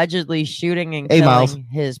for allegedly shooting and Hey, killing Miles.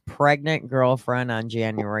 his pregnant girlfriend on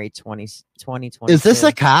January 2022. Is this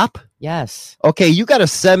a cop? Yes. Okay, you got to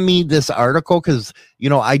send me this article because,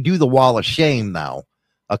 I do the wall of shame now.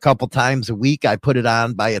 A couple times a week, I put it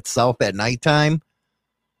on by itself at nighttime.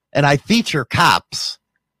 And I feature cops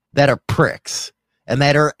that are pricks and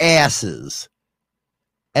that are asses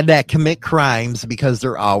and that commit crimes because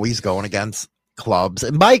they're always going against clubs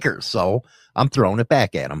and bikers. So I'm throwing it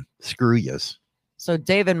back at them. Screw yous. So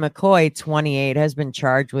David McCoy, 28, has been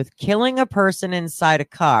charged with killing a person inside a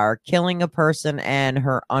car, killing a person and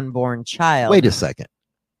her unborn child. Wait a second.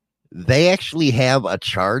 They actually have a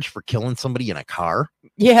charge for killing somebody in a car?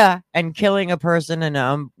 Yeah, and killing a person and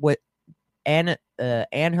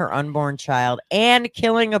her unborn child, and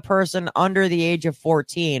killing a person under the age of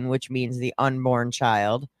 14, which means the unborn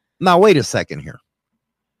child. Now, wait a second here.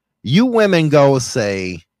 You women go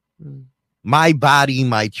say, my body,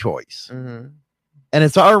 my choice. Mm-hmm. And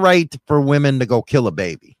it's all right for women to go kill a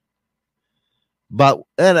baby. But,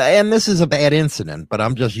 and this is a bad incident, but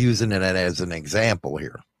I'm just using it as an example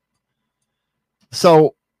here.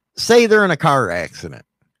 So, say they're in a car accident.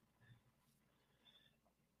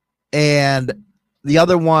 And the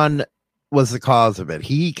other one was the cause of it.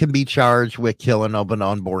 He can be charged with killing of an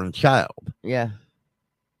unborn child. Yeah.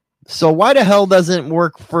 So why the hell doesn't it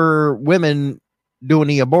work for women doing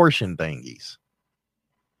the abortion thingies?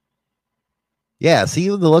 Yeah, see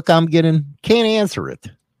the look I'm getting? Can't answer it.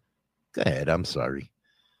 Go ahead, I'm sorry.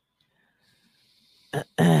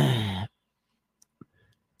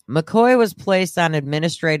 McCoy was placed on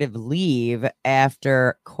administrative leave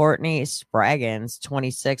after Courtney Spraggins,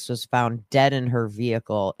 26, was found dead in her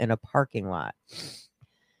vehicle in a parking lot.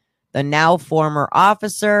 The now former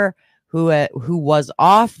officer, who was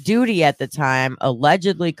off duty at the time,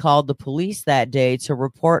 allegedly called the police that day to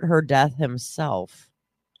report her death himself.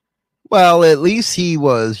 Well, at least he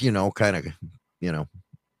was,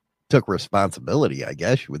 took responsibility, I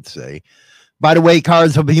guess you would say. By the way,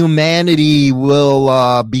 Cards of Humanity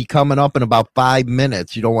will be coming up in about 5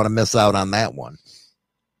 minutes. You don't want to miss out on that one.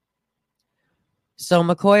 So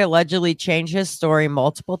McCoy allegedly changed his story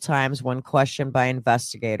multiple times when questioned by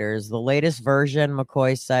investigators. The latest version,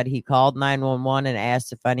 McCoy said he called 911 and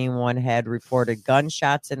asked if anyone had reported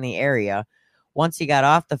gunshots in the area. Once he got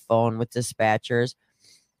off the phone with dispatchers,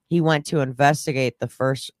 he went to investigate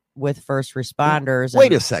first responders.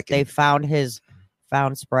 Wait a second. They found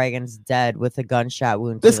Spraggins dead with a gunshot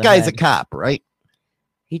wound. This to the guy's a head. cop, right?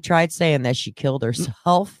 He tried saying that she killed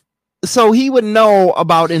herself. So he would know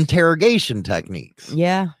about interrogation techniques.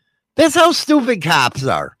 Yeah. That's how stupid cops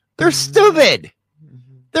are. They're stupid.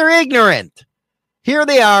 They're ignorant. Here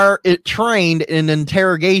they are trained in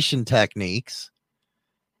interrogation techniques,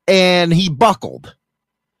 and he buckled.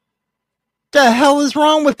 The hell is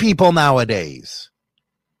wrong with people nowadays?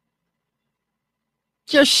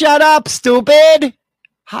 Just shut up, stupid.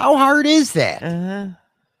 How hard is that?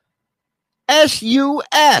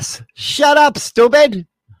 S-U-S. Shut up, stupid.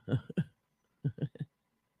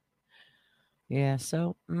 Yeah,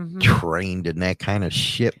 so trained in that kind of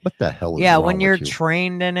shit. What the hell is yeah, wrong when with you're you?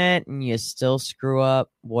 trained in it and you still screw up,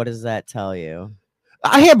 what does that tell you?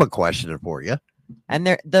 I have a question for you. And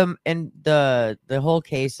the whole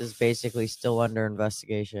case is basically still under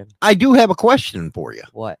investigation. I do have a question for you.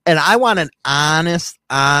 What? And I want an honest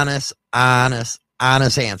answer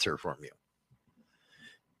from you.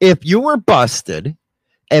 If you were busted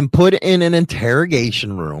and put in an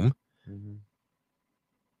interrogation room,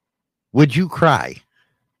 would you cry?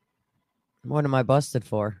 What am I busted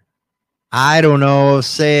for? I don't know.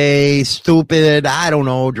 Say stupid. I don't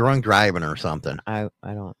know. Drunk driving or something. I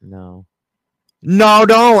don't know.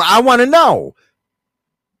 No. I want to know.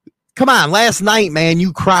 Come on. Last night, man,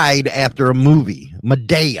 you cried after a movie.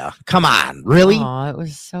 Medea. Come on. Really? Oh, it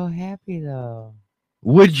was so happy though.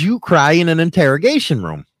 Would you cry in an interrogation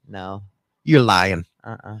room? No. You're lying.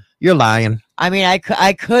 Uh-uh. You're lying. I mean, I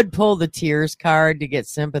could pull the tears card to get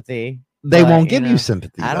sympathy. They but, won't give you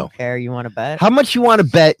sympathy. I though. don't care. You want to bet? How much you want to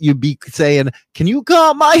bet you'd be saying, can you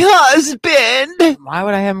call my husband? Why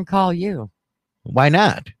would I have him call you? Why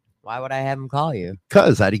not? Why would I have him call you?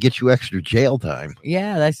 Because I'd get you extra jail time.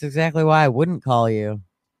 Yeah, that's exactly why I wouldn't call you.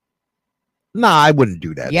 No, I wouldn't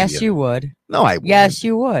do that. Yes, you would. No, I wouldn't. Yes,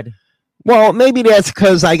 you would. Well, maybe that's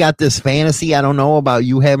because I got this fantasy. I don't know about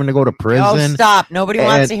you having to go to prison. Oh, stop. Nobody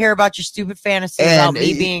wants to hear about your stupid fantasy about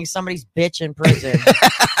me being somebody's bitch in prison.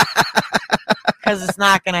 Because it's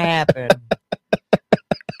not going to happen.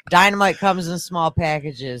 Dynamite comes in small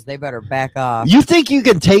packages. They better back off. You think you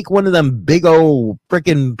can take one of them big old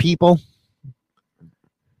freaking people?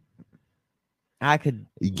 I could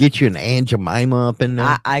get you an Aunt Jemima up in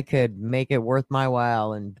there. I could make it worth my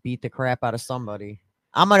while and beat the crap out of somebody.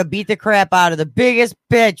 I'm going to beat the crap out of the biggest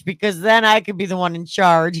bitch because then I could be the one in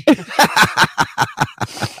charge. I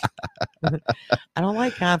don't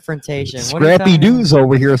like confrontation. Scrappy Doo's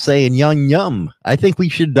over here saying yum. I think we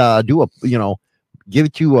should do give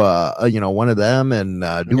it to one of them and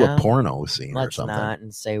do a porno scene or something. Let's not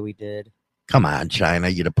and say we did. Come on, China.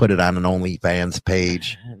 You'd have put it on an OnlyFans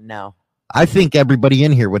page. No. I think everybody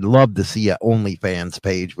in here would love to see an OnlyFans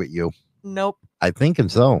page with you. Nope. I think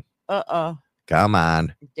so. Come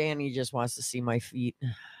on. Danny just wants to see my feet.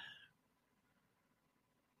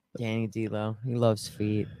 Danny D-Lo. He loves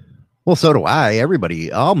feet. Well, so do I.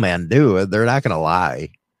 Everybody, all men do. They're not going to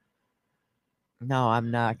lie. No,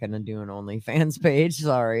 I'm not going to do an OnlyFans page.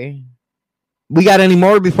 Sorry. We got any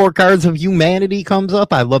more before Cards of Humanity comes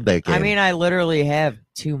up? I love that game. I mean, I literally have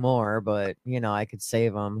 2 more, but, I could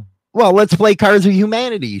save them. Well, let's play Cards of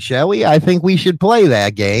Humanity, shall we? I think we should play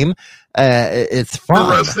that game. It's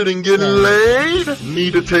fun. Interested in getting laid?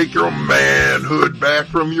 Need to take your manhood back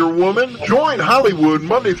from your woman? Join Hollywood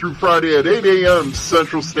Monday through Friday at 8 a.m.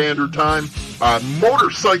 Central Standard Time on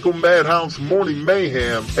Motorcycle Madhouse Morning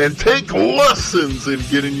Mayhem and take lessons in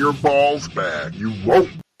getting your balls back. You won't.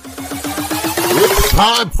 It's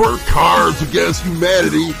time for Cards Against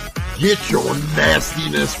Humanity. Get your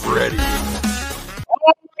nastiness ready.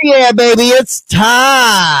 Yeah, baby, it's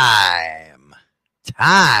time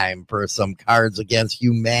for some Cards Against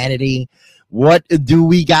Humanity. What do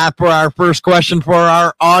we got for our first question for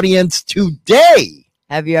our audience today?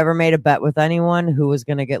 Have you ever made a bet with anyone who was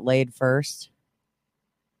going to get laid first?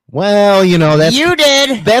 Well, that's you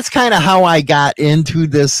did. That's kind of how I got into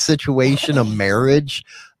this situation of marriage.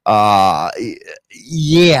 Yeah,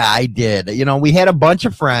 I did. We had a bunch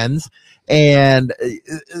of friends. And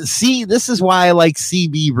see, this is why I like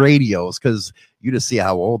CB radios, because you just see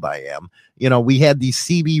how old I am. We had these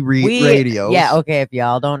CB radios. Yeah, okay, if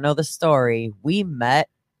y'all don't know the story, we met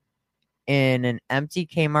in an empty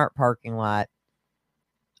Kmart parking lot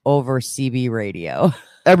over CB radio.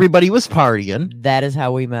 Everybody was partying. That is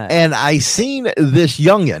how we met. And I seen this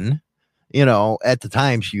youngin'. At the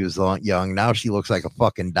time she was young. Now she looks like a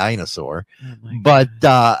fucking dinosaur. But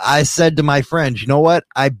I said to my friends, you know what?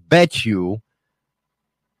 I bet you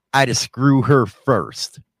I'd have screwed her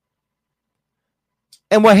first.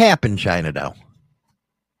 And what happened, China Doll?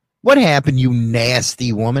 What happened, you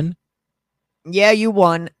nasty woman? Yeah, you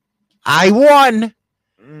won. I won.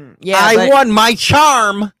 Yeah, I won my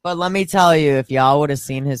charm. But let me tell you, if y'all would have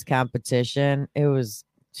seen his competition, it was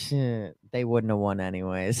they wouldn't have won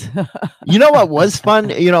anyways. You know what was fun?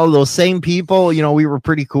 You know, those same people, you know, we were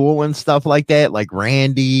pretty cool and stuff like that, like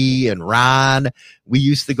Randy and Ron. We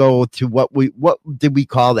used to go to what did we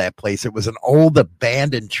call that place? It was an old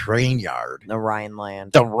abandoned train yard. The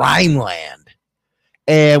Rhineland.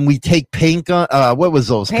 And we take what was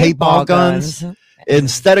those? Paintball guns.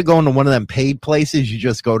 Instead of going to one of them paid places, you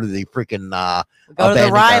just go to the freaking go to the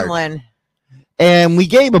Rhineland. And we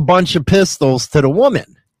gave a bunch of pistols to the woman.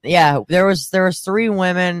 Yeah, there was 3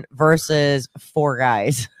 women versus 4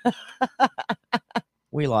 guys.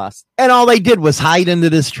 We lost. And all they did was hide into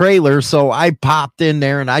this trailer. So I popped in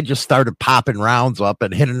there and I just started popping rounds up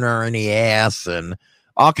and hitting her in the ass and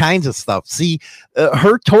all kinds of stuff. See,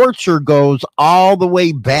 her torture goes all the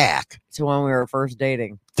way back to when we were first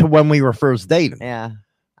dating. Yeah.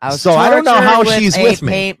 I don't know how she's with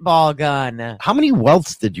me. Paintball gun. How many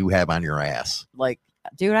welts did you have on your ass? Like,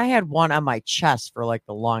 dude, I had one on my chest for like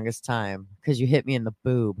the longest time because you hit me in the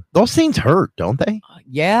boob. Those things hurt, don't they?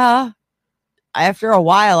 Yeah. After a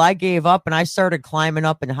while, I gave up and I started climbing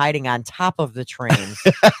up and hiding on top of the trains.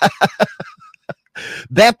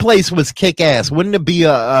 That place was kick ass. Wouldn't it be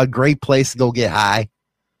a great place to go get high?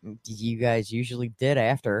 You guys usually did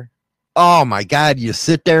after. Oh my God, you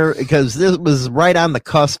sit there because this was right on the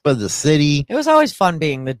cusp of the city. It was always fun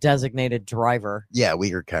being the designated driver. Yeah,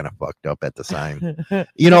 we were kind of fucked up at the time.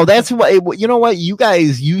 You know, that's what, you know what, you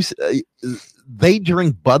guys use, they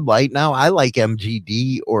drink Bud Light now. I like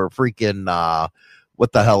MGD or freaking,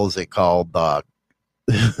 what the hell is it called?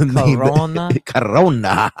 Corona.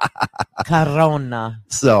 Corona.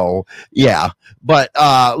 So, yeah. But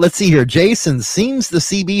let's see here. Jason seems the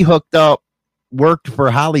CB hooked up. Worked for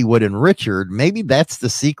Hollywood and Richard. Maybe that's the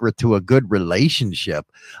secret to a good relationship.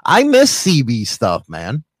 I miss CB stuff,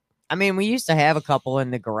 man. I mean, we used to have a couple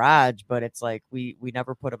in the garage, but it's like we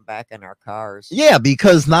never put them back in our cars. Yeah,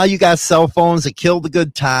 because now you got cell phones that kill the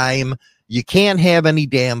good time. You can't have any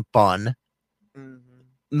damn fun.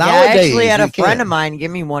 Nowadays, I actually had a friend of mine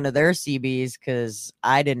give me one of their CBs because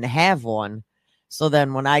I didn't have one. So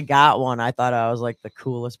then when I got one, I thought I was like the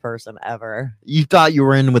coolest person ever. You thought you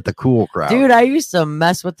were in with the cool crowd. Dude, I used to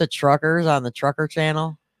mess with the truckers on the trucker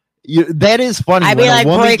channel. That is funny. I'd be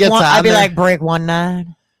like, break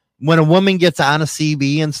 19. When a woman gets on a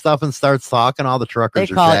CB and stuff and starts talking, all the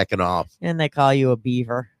truckers are jacking off. And they call you a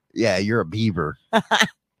beaver. Yeah, you're a beaver.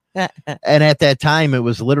 And at that time, it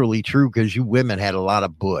was literally true because you women had a lot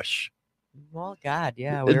of bush. Well, God,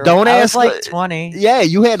 yeah. I was like 20. Yeah,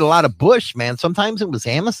 you had a lot of bush, man. Sometimes it was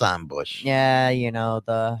Amazon bush. Yeah, you know,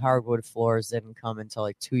 the hardwood floors didn't come until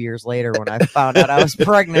like 2 years later when I found out I was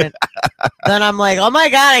pregnant. Then I'm like, oh my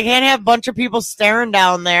God, I can't have a bunch of people staring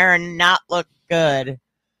down there and not look good.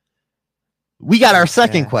 We got our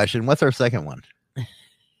second question. What's our second one?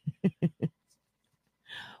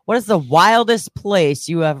 What is the wildest place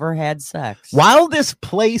you ever had sex? Wildest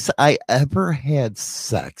place I ever had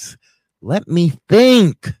sex. Let me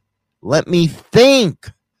think.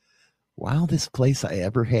 Wildest place I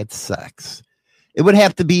ever had sex. It would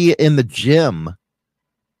have to be in the gym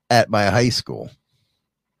at my high school.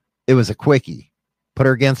 It was a quickie. Put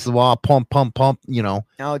her against the wall, pump, you know.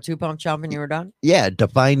 Oh, 2-pump chump and you were done? Yeah,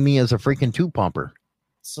 define me as a freaking 2-pumper.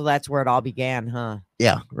 So that's where it all began, huh?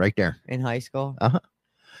 Yeah, right there. In high school? Uh-huh.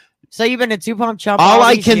 So you've been a 2-pump chump all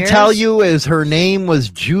I can years? tell you is her name was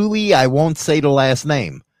Julie. I won't say the last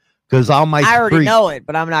name. Because I already know it,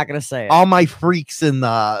 but I'm not going to say it. All my freaks in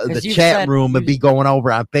the chat room would be going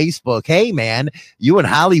over on Facebook. Hey, man, you in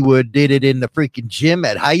Hollywood did it in the freaking gym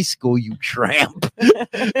at high school, you tramp.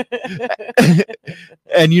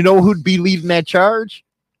 And you know who'd be leading that charge?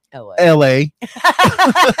 LA.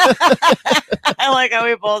 I like how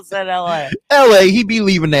we both said LA. He'd be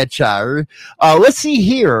leaving that charge. Let's see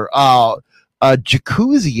here.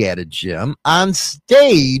 Jacuzzi at a gym on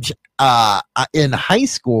stage. In high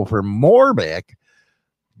school for Morbeck,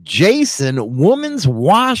 Jason, woman's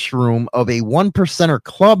washroom of a 1%er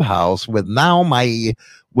clubhouse with my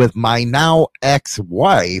now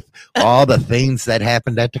ex-wife, all the things that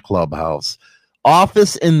happened at the clubhouse.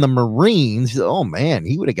 Office in the Marines. Oh man,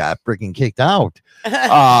 he would have got freaking kicked out.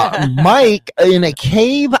 Mike in a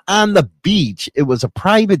cave on the beach. It was a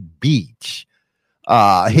private beach.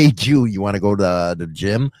 Hey Jew, you want to go to the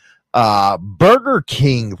gym? Burger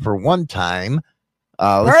King for one time.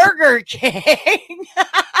 Burger King.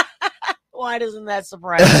 Why doesn't that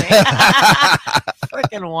surprise me?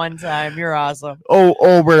 Freaking one time. You're awesome. Oh,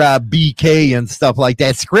 over BK and stuff like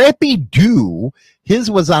that. Scrappy Doo, his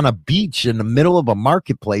was on a beach in the middle of a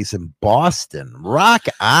marketplace in Boston. Rock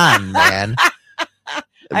on, man.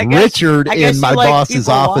 Richard I guess in my you like boss's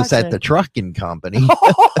people office at watching. the trucking company.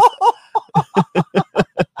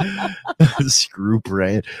 Screw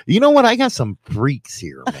Brand. You know what? I got some freaks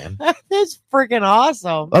here, man. That's freaking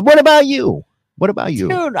awesome. What about you? What about you?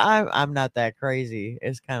 Dude, I'm not that crazy.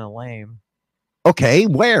 It's kind of lame. Okay,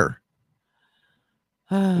 where?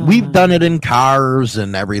 We've done it in cars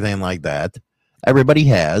and everything like that. Everybody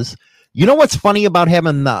has. You know what's funny about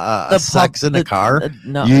having sex in the car?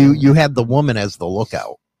 No. You have the woman as the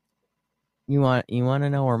lookout. You want to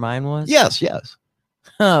know where mine was? Yes.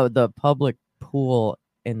 Oh, the public pool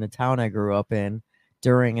in the town I grew up in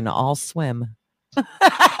during an all swim.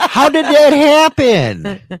 How did that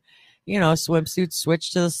happen? You know, swimsuits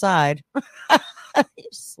switch to the side. You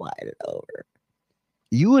slide it over.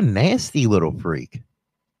 You a nasty little freak.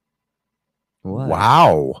 What?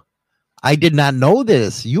 Wow. I did not know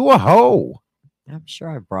this. You a hoe. I'm sure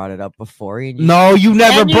I brought it up before. No, you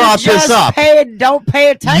never brought this up. Don't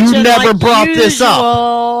pay attention. You never like brought this up.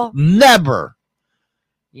 usual. Never.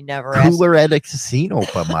 You never asked. Cooler at a casino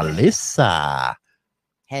for Melissa.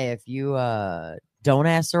 Hey, if you don't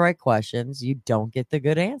ask the right questions, you don't get the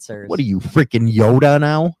good answers. What are you, freaking Yoda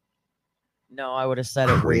now? No, I would have said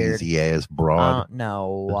it weird. Crazy ass broad.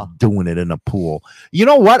 No. Doing it in a pool. You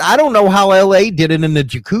know what? I don't know how LA did it in the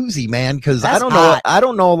jacuzzi, man, because I That's don't hot. know. I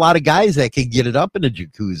don't know a lot of guys that can get it up in a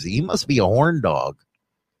jacuzzi. He must be a horn dog.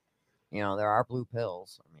 You know, there are blue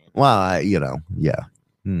pills. Well, yeah.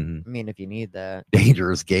 Mhm. I mean, if you need that.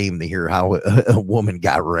 Dangerous game to hear how a woman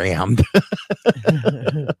got rammed.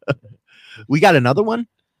 We got another one?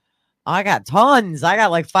 I got tons. I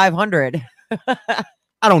got like 500.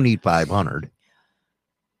 I don't need 500.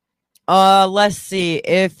 Let's see.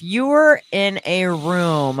 If you were in a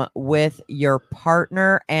room with your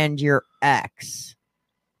partner and your ex,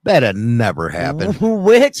 That'd never happen.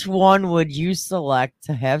 which one would you select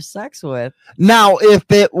to have sex with? Now, if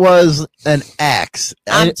it was an ex,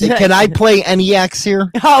 can I play any ex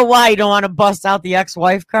here? Oh, why? You don't want to bust out the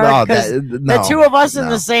ex-wife card? No, Because no, the two of us in no,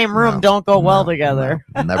 the same room no, don't go well together.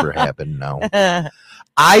 Never happened, no.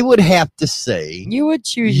 I would have to say... You would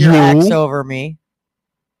choose your ex over me.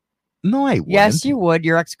 No, I wouldn't. Yes, you would.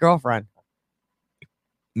 Your ex-girlfriend.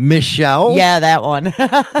 Michelle? Yeah, that one.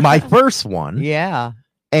 My first one. Yeah.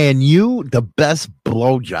 And you, the best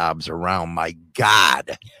blowjobs around. My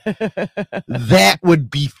God. That would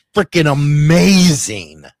be freaking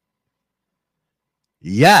amazing.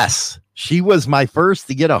 Yes. She was my first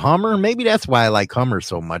to get a Hummer. Maybe that's why I like Hummer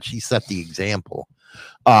so much. She set the example.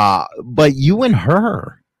 But you and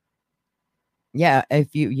her. Yeah,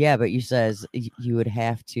 but you says you would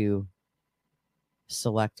have to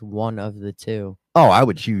select one of the two. Oh, I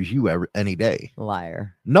would choose you any day.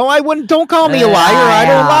 Liar. No, I wouldn't. Don't call me a liar. I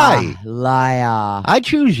don't lie. Liar. I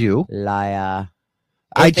choose you. Liar.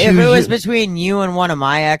 If it was between you and one of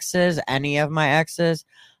my exes, any of my exes,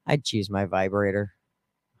 I'd choose my vibrator.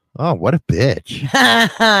 Oh, what a bitch.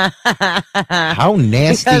 How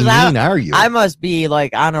nasty mean are you? I must be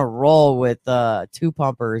like on a roll with two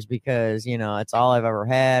pumpers because, it's all I've ever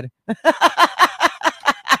had.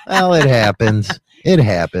 Well, it happens. It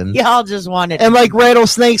happens. Y'all just want it. And like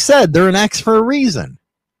Rattlesnake said, they're an ex for a reason.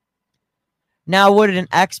 Now, would an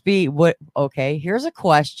ex be what? Okay, here's a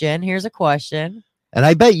question. And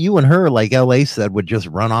I bet you and her, like LA said, would just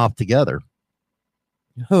run off together.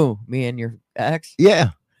 Who? Me and your ex? Yeah.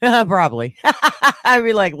 Probably. I'd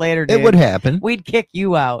be like, later, dude. It would happen. We'd kick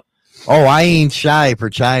you out. Oh, I ain't shy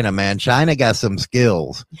for China, man. China got some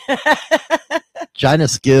skills.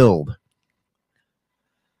 China's skilled.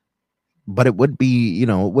 But it would be, it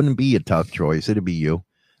wouldn't be a tough choice. It'd be you.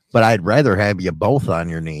 But I'd rather have you both on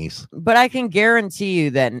your knees. But I can guarantee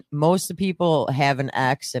you that most of people have an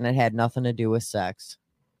ex and it had nothing to do with sex.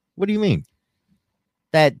 What do you mean?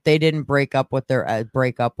 That they didn't break up with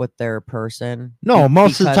their person. No,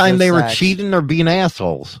 most of the time they were sex. cheating or being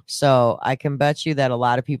assholes. So I can bet you that a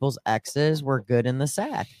lot of people's exes were good in the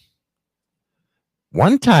sack.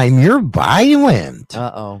 One time you're violent.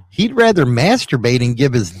 Uh-oh. He'd rather masturbate and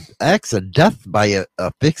give his ex a death by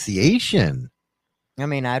asphyxiation. I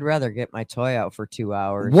mean, I'd rather get my toy out for 2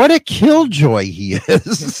 hours. What a killjoy he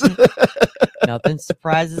is. Nothing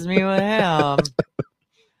surprises me with him.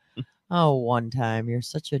 Oh, one time. You're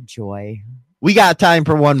such a joy. We got time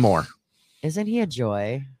for one more. Isn't he a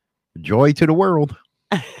joy? Joy to the world.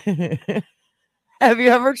 Have you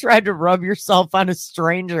ever tried to rub yourself on a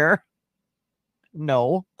stranger?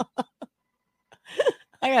 No.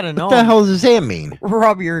 I gotta know. What the hell does that mean?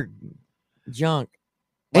 Rub your junk.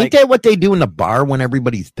 Ain't that what they do in the bar when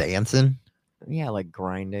everybody's dancing? Yeah, like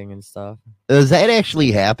grinding and stuff. Does that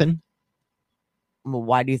actually happen? Well,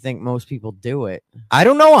 why do you think most people do it? I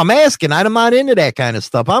don't know. I'm asking. I'm not into that kind of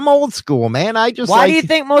stuff. I'm old school, man. I just Why do you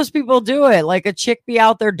think most people do it? Like a chick be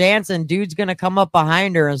out there dancing, dude's gonna come up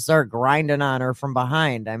behind her and start grinding on her from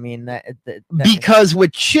behind. I mean, because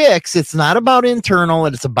with chicks, it's not about internal,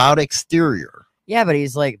 and it's about exterior. Yeah, but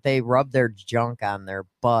he's like, they rub their junk on their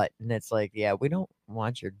butt, and it's like, yeah, we don't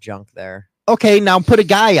want your junk there. Okay, now put a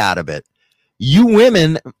guy out of it. You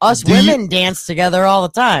women, women dance together all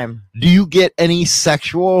the time. Do you get any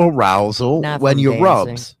sexual arousal when you dancing.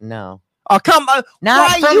 rubs? No. Oh, come on.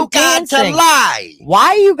 Not Why you got to lie?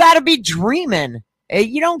 Why you got to be dreaming?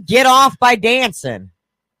 You don't get off by dancing.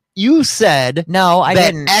 You said no, I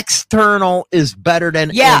didn't. External is better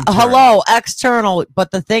than internal. Hello, external.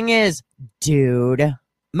 But the thing is, dude.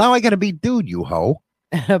 Now I got to be dude, you hoe.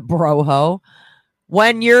 Bro ho.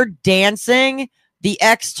 When you're dancing, the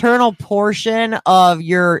external portion of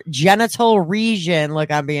your genital region,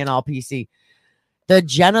 look, I'm being all PC. The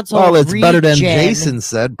genital region. Well, it's better than Jason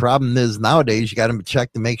said. Problem is nowadays you got to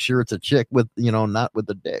check to make sure it's a chick with, not with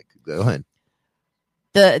a dick. Go ahead.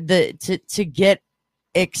 To get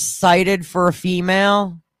excited for a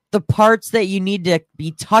female, the parts that you need to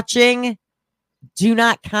be touching do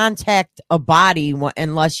not contact a body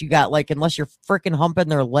unless you're freaking humping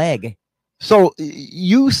their leg. So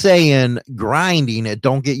you saying grinding it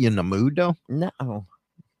don't get you in the mood though? No,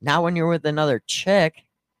 not when you're with another chick.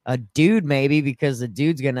 A dude maybe, because the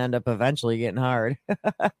dude's gonna end up eventually getting hard.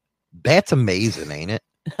 That's amazing, ain't it?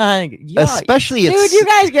 Yeah, especially dude, you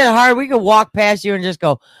guys get hard. We could walk past you and just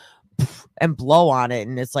go and blow on it,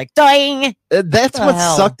 and it's like ding. That's what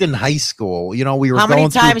sucked in high school. We were going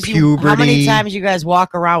through puberty. How many times you guys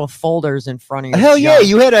walk around with folders in front of you? Hell yeah,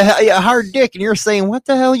 you had a hard dick, and you're saying, "What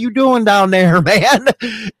the hell you doing down there, man?"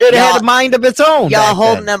 It had a mind of its own. Y'all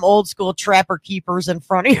holding them old school trapper keepers in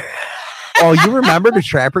front of you. Oh, you remember the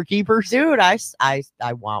trapper keepers? Dude, I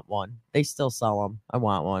want one. They still sell them. I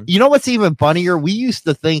want one. You know what's even funnier? We used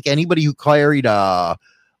to think anybody who carried a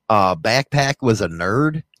backpack was a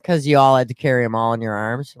nerd. Because you all had to carry them all in your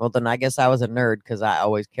arms. Well, then I guess I was a nerd because I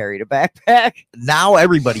always carried a backpack. Now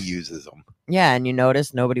everybody uses them. Yeah, and you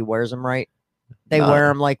notice nobody wears them right. They wear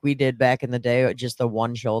them like we did back in the day, just the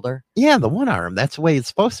one shoulder. Yeah, the one arm. That's the way it's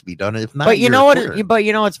supposed to be done. If not, but you know what? But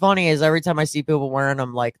you know what's funny is every time I see people wearing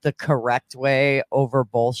them like the correct way over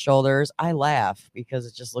both shoulders, I laugh because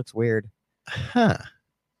it just looks weird. Huh.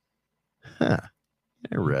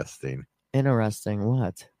 Interesting. Interesting.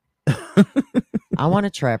 What? I want a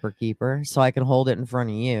trapper keeper so I can hold it in front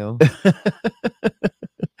of you.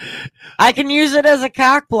 I can use it as a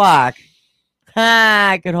cock block.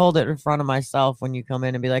 I could hold it in front of myself when you come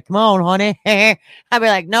in and be like, "Come on, honey." I'd be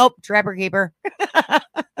like, "Nope, trapper keeper."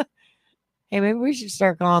 Hey, maybe we should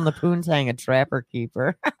start calling the poontang a trapper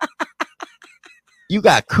keeper. You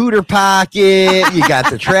got Cooter Pocket. You got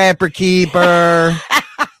the trapper keeper.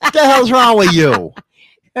 What the hell's wrong with you?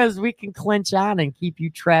 Because we can clinch on and keep you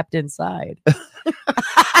trapped inside.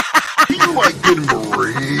 Do you like getting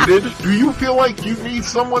berated? Do you feel like you need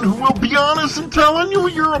someone who will be honest and telling you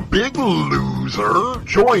you're a big loser?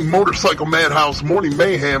 Join Motorcycle Madhouse Morning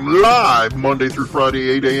Mayhem live Monday through Friday,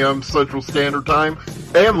 8 a.m. Central Standard Time,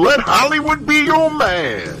 and let Hollywood be your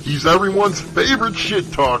man. He's everyone's favorite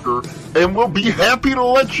shit talker, and will be happy to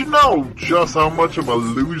let you know just how much of a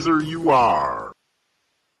loser you are.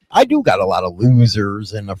 I do got a lot of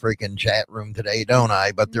losers in the freaking chat room today, don't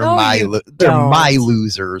I? But they're my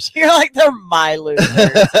losers. You're like, they're my losers.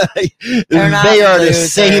 They are the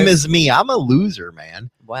same as me. I'm a loser,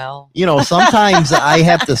 man. Well, sometimes I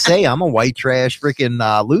have to say I'm a white trash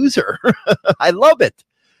freaking loser. I love it.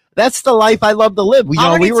 That's the life I love to live.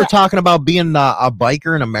 We were talking about being a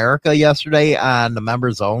biker in America yesterday on the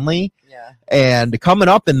members only. Yeah. And coming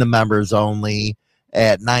up in the members only,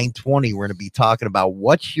 at 9:20, we're going to be talking about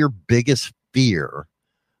what's your biggest fear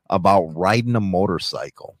about riding a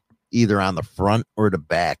motorcycle, either on the front or the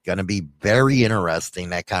back. Going to be very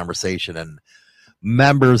interesting, that conversation, and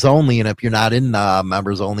members only. And if you're not in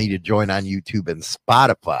members only, to join on YouTube and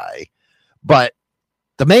Spotify. But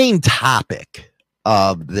the main topic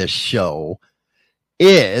of this show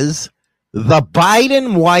is the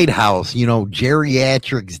Biden White House,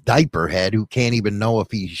 geriatrics diaper head who can't even know if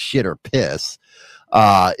he's shit or piss.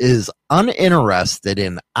 Is uninterested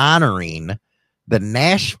in honoring the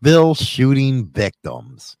Nashville shooting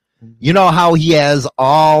victims. You know how he has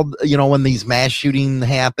when these mass shootings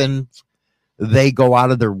happen, they go out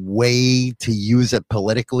of their way to use it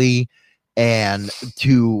politically and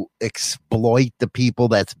to exploit the people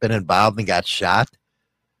that's been involved and got shot.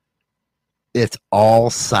 It's all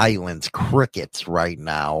silence, crickets right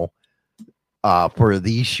now for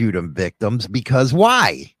these shooting victims, because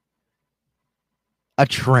why? a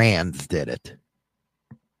trans did it.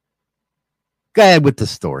 Go ahead with the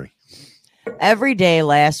story. Every day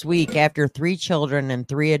last week, after 3 children and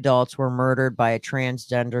 3 adults were murdered by a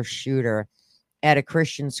transgender shooter at a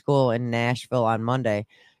Christian school in Nashville on Monday,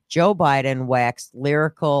 Joe Biden waxed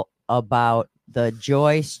lyrical about the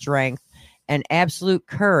joy, strength, and absolute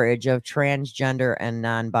courage of transgender and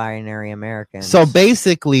non-binary Americans. So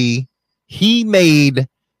basically, he made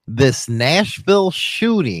this Nashville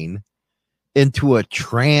shooting into a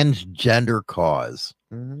transgender cause.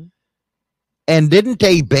 Mm-hmm. And didn't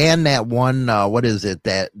they ban that one, what is it,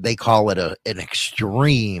 that they call it an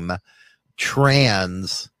extreme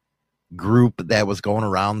trans group that was going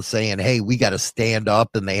around saying, hey, we got to stand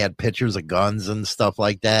up, and they had pictures of guns and stuff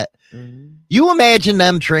like that. Mm-hmm. You imagine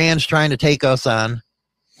them trans trying to take us on?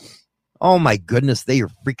 Oh my goodness, they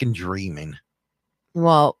are freaking dreaming.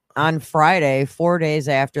 Well, on Friday, 4 days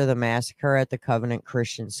after the massacre at the Covenant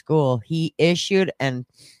Christian School, he issued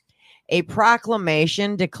a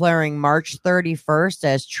proclamation declaring March 31st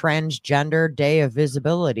as Transgender Day of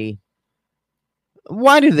Visibility.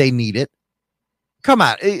 Why do they need it? Come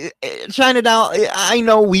on, China Doll. I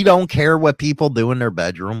know we don't care what people do in their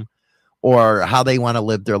bedroom or how they want to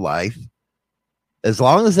live their life. As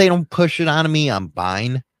long as they don't push it on me, I'm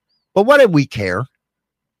fine. But what do we care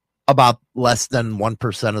about less than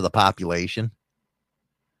 1% of the population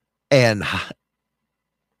and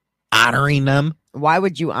honoring them? Why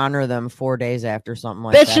would you honor them 4 days after something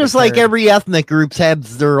like that? That's just like every ethnic group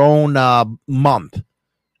has their own month,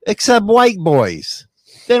 except white boys.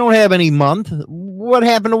 They don't have any month. What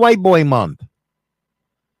happened to White Boy Month?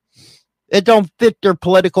 It don't fit their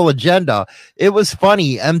political agenda. It was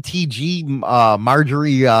funny. MTG,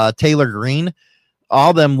 Marjorie Taylor Greene,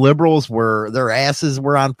 all them liberals their asses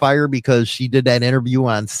were on fire because she did that interview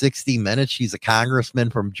on 60 Minutes. She's a congressman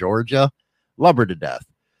from Georgia. Love her to death.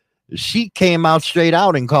 She came out straight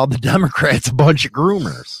out and called the Democrats a bunch of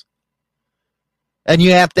groomers. And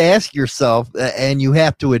you have to ask yourself, and you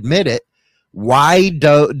have to admit it, why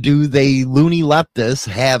do they loony leftists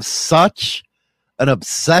have such an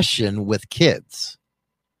obsession with kids?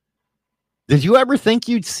 Did you ever think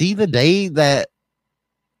you'd see the day that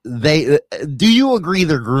do you agree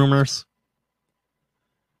they're groomers?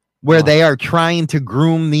 Where they are trying to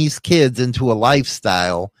groom these kids into a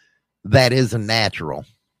lifestyle that isn't natural.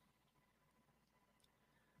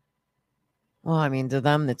 Well, I mean, to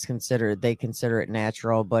them, they consider it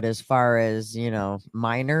natural. But as far as,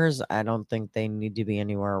 minors, I don't think they need to be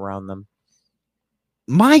anywhere around them.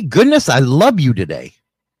 My goodness, I love you today.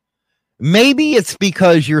 Maybe it's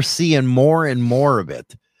because you're seeing more and more of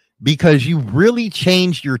it, because you really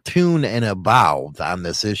changed your tune and evolved on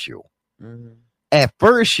this issue. Mm-hmm. At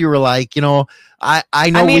first, you were like, I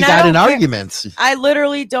know we got in arguments. I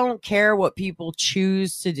literally don't care what people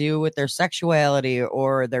choose to do with their sexuality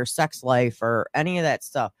or their sex life or any of that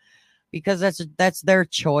stuff, because that's their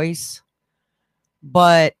choice.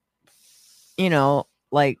 But,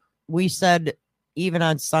 like we said, even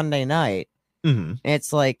on Sunday night, mm-hmm.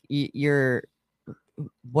 It's like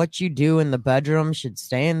what you do in the bedroom should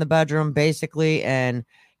stay in the bedroom, basically. And,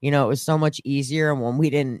 it was so much easier when we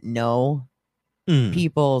didn't know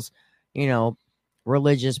people's,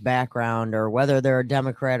 religious background, or whether they're a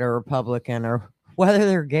Democrat or Republican, or whether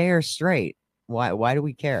they're gay or straight. Why do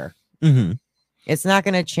we care? Mm-hmm. It's not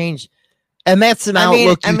going to change. And that's an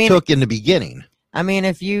outlook you took in the beginning. I mean,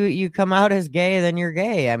 if you come out as gay, then you're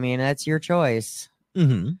gay. I mean, that's your choice.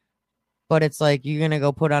 Mm-hmm. But it's like, you're going to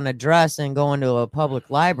go put on a dress and go into a public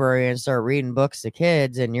library and start reading books to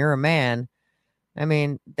kids, and you're a man. I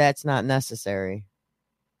mean, that's not necessary.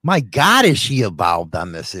 My God, is she evolved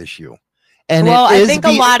on this issue? And I think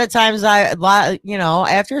a lot of times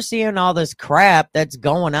after seeing all this crap that's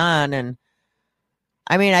going on, and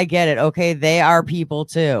I mean, I get it. Okay. They are people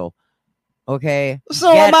too. Okay.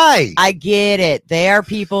 So am I. I get it. They are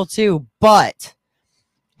people too, but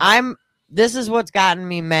this is what's gotten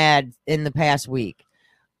me mad in the past week.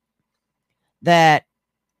 That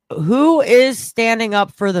who is standing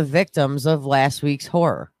up for the victims of last week's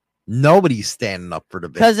horror? Nobody's standing up for the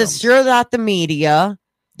victims. Because it's sure not the media.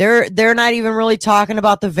 They're not even really talking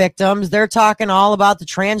about the victims. They're talking all about the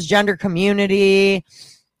transgender community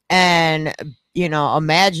and,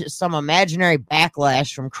 imagine some imaginary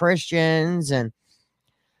backlash from Christians. And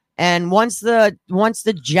once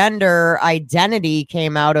the gender identity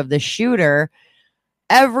came out of the shooter,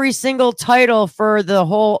 every single title for the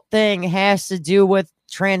whole thing has to do with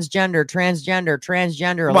transgender.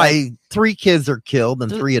 Like 3 kids are killed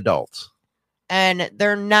and 3 adults. And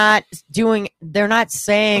they're not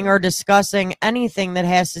saying or discussing anything that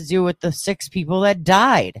has to do with the 6 people that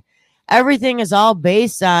died. Everything is all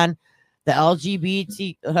based on the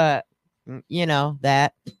LGBT, you know,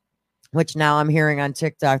 that, which now I'm hearing on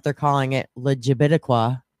TikTok, they're calling it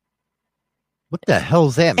LGBTQ. What the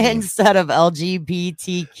hell's that mean? Instead of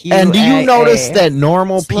LGBTQ. And do you notice that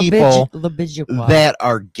normal people Lebijqua. that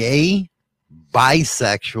are gay,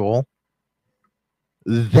 bisexual,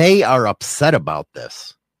 they are upset about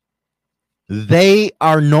this. They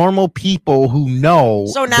are normal people who know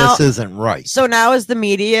this isn't right. So now is the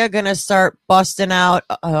media going to start busting out,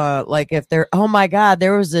 like if they're, oh my God,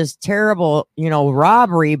 there was this terrible, you know,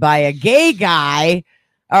 robbery by a gay guy.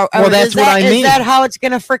 Well, that's what I mean. Is that how it's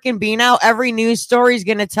going to freaking be now? Every news story is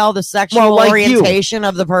going to tell the sexual orientation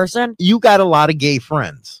of the person? You got a lot of gay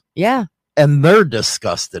friends. Yeah. And they're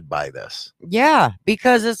disgusted by this. Yeah,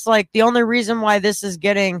 because it's like the only reason why this is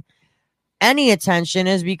getting any attention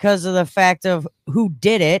is because of the fact of who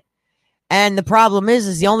did it. And the problem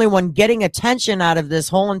is the only one getting attention out of this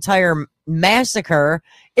whole entire massacre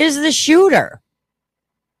is the shooter.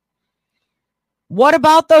 What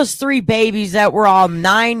about those 3 babies that were all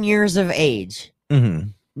 9 years of age?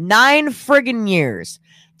 9 friggin' years.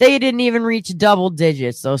 They didn't even reach double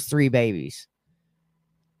digits, those 3 babies.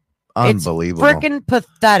 Unbelievable. It's freaking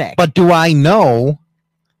pathetic. But do I know,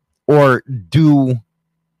 or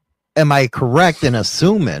am I correct in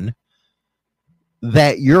assuming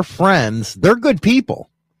that your friends, they're good people?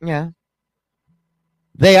 Yeah.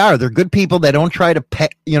 They are. They're good people. They don't try to,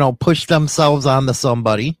 push themselves onto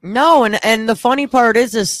somebody. No, and the funny part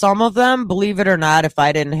is some of them, believe it or not, if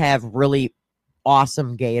I didn't have really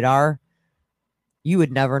awesome gaydar, you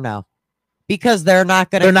would never know. Because they're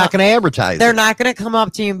not going to advertise. They're not going to come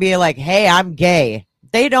up to you and be like, "Hey, I'm gay."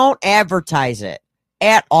 They don't advertise it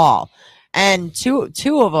at all. And two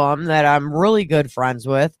of them that I'm really good friends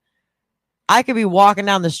with, I could be walking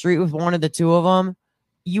down the street with one of the 2 of them,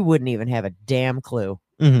 you wouldn't even have a damn clue.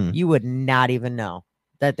 You would not even know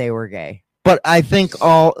that they were gay. But I think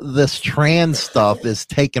all this trans stuff is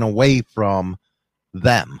taken away from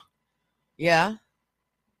them. Yeah.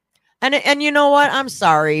 And you know what? I'm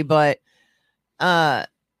sorry, but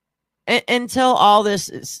until all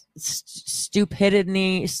this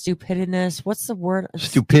stupidness, what's the word?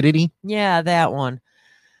 Stupidity? Yeah, that one.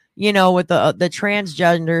 You know, with the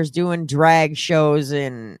transgenders doing drag shows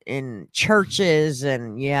in churches,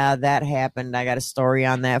 and yeah, that happened. I got a story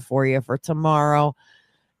on that for you for tomorrow.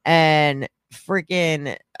 And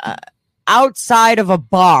freaking outside of a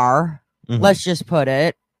bar, let's just put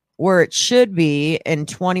it, where it should be in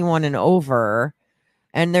 21 and over,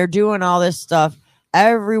 and they're doing all this stuff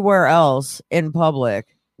everywhere else in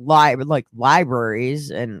public, like libraries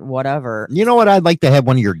and whatever. You know what? I'd like to have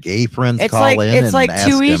one of your gay friends call in. It's like ask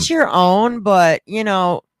to him. each your own, but you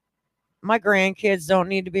know, my grandkids don't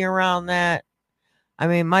need to be around that. I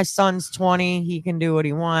mean, my son's 20, he can do what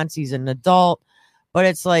he wants, he's an adult, but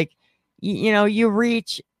it's like, you know, you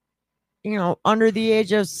reach, you know, under the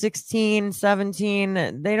age of 16,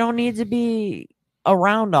 17, they don't need to be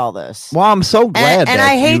around all this. Well, I'm so glad and that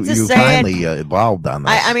I hate to you say finally evolved on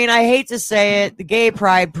this. I mean, I hate to say it, the gay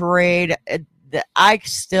pride parade, I'm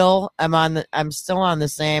still on the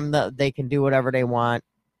same, that they can do whatever they want.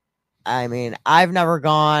 I mean, I've never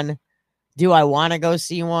gone. Do I want to go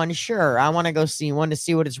see one? Sure, I want to go see one to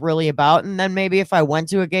see what it's really about, and then maybe if I went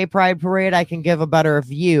to a gay pride parade, I can give a better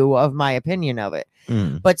view of my opinion of it.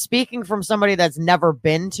 But speaking from somebody that's never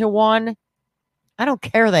been to one, I don't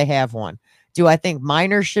care they have one. Do I think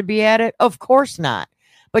minors should be at it? Of course not.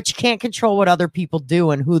 But you can't control what other people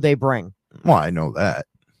do and who they bring. Well, I know that.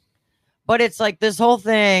 But it's like this whole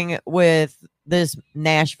thing with this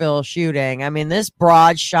Nashville shooting. I mean, this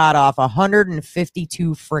broad shot off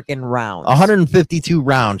 152 freaking rounds. 152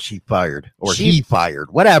 rounds she fired. Or he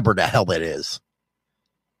fired. Whatever the hell it is.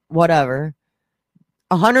 Whatever.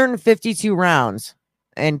 152 rounds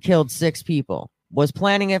and killed 6 people. Was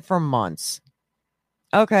planning it for months.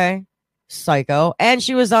 Okay. Psycho. And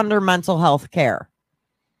she was under mental health care.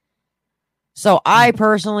 So I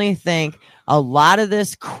personally think a lot of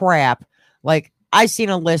this crap, like I seen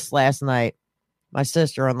a list last night. My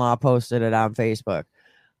sister-in-law posted it on Facebook,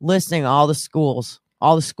 listing all the school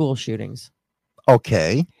shootings.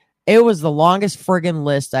 Okay. It was the longest friggin'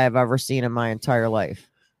 list I've ever seen in my entire life.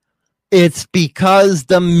 It's because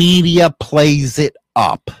the media plays it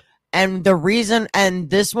up. And the reason, and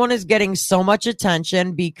this one is getting so much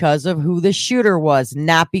attention because of who the shooter was,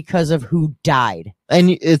 not because of who died.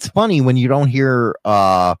 And it's funny when you don't hear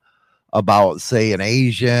about, say, an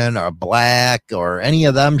Asian or black or any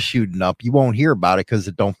of them shooting up. You won't hear about it because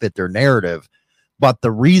it don't fit their narrative. But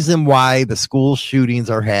the reason why the school shootings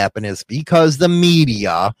are happening is because the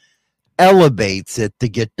media elevates it to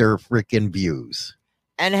get their freaking views.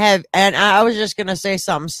 And I was just going to say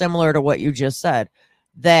something similar to what you just said,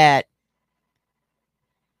 that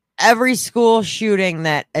every school shooting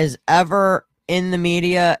that is ever in the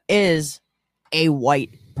media is a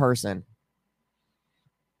white person.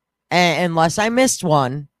 And unless I missed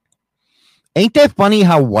one. Ain't that funny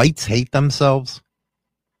how whites hate themselves?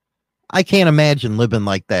 I can't imagine living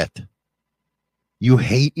like that. You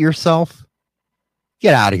hate yourself?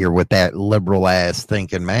 Get out of here with that liberal ass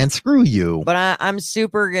thinking, man. Screw you. But I'm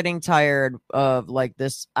super getting tired of like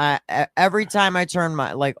this. Every time I turn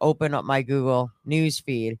open up my Google news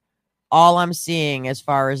feed, all I'm seeing as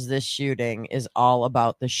far as this shooting is all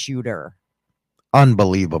about the shooter.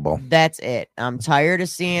 Unbelievable. That's it. I'm tired of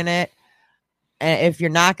seeing it. And if you're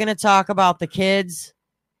not going to talk about the kids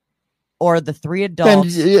or the 3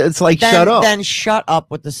 adults, then it's like, shut up. Then shut up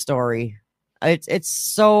with the story. It's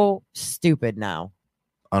so stupid now.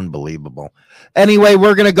 Unbelievable. Anyway,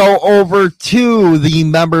 we're going to go over to the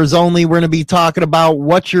members only. We're going to be talking about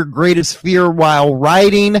what's your greatest fear while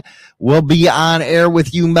riding. We'll be on air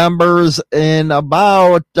with you members in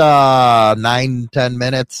about 9-10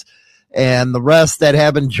 minutes. And the rest that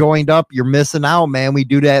haven't joined up, you're missing out, man. We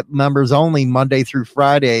do that members only Monday through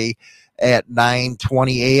Friday at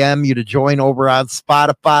 9:20 a.m. You to join over on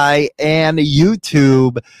Spotify and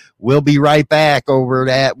YouTube. We'll be right back over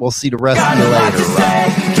that. We'll see the rest of you later.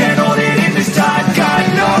 Can't hold it in this time. Got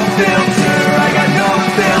no filter. I got no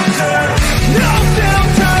filter. No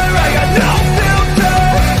filter. I got no filter.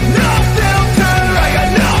 No filter. I got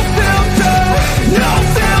no filter. No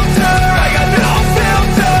filter. I got no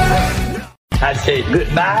filter. I say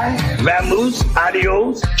goodbye, vamoose,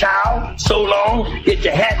 adios, ciao, so long, get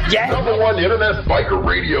your hat jacked. #1 internet biker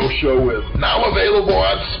radio show is now available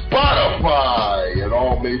on Spotify and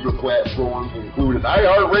all major platforms, including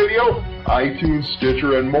iHeartRadio, iTunes,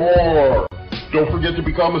 Stitcher, and more. Don't forget to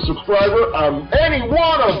become a subscriber on any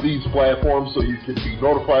one of these platforms so you can be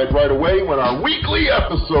notified right away when our weekly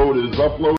episode is uploaded.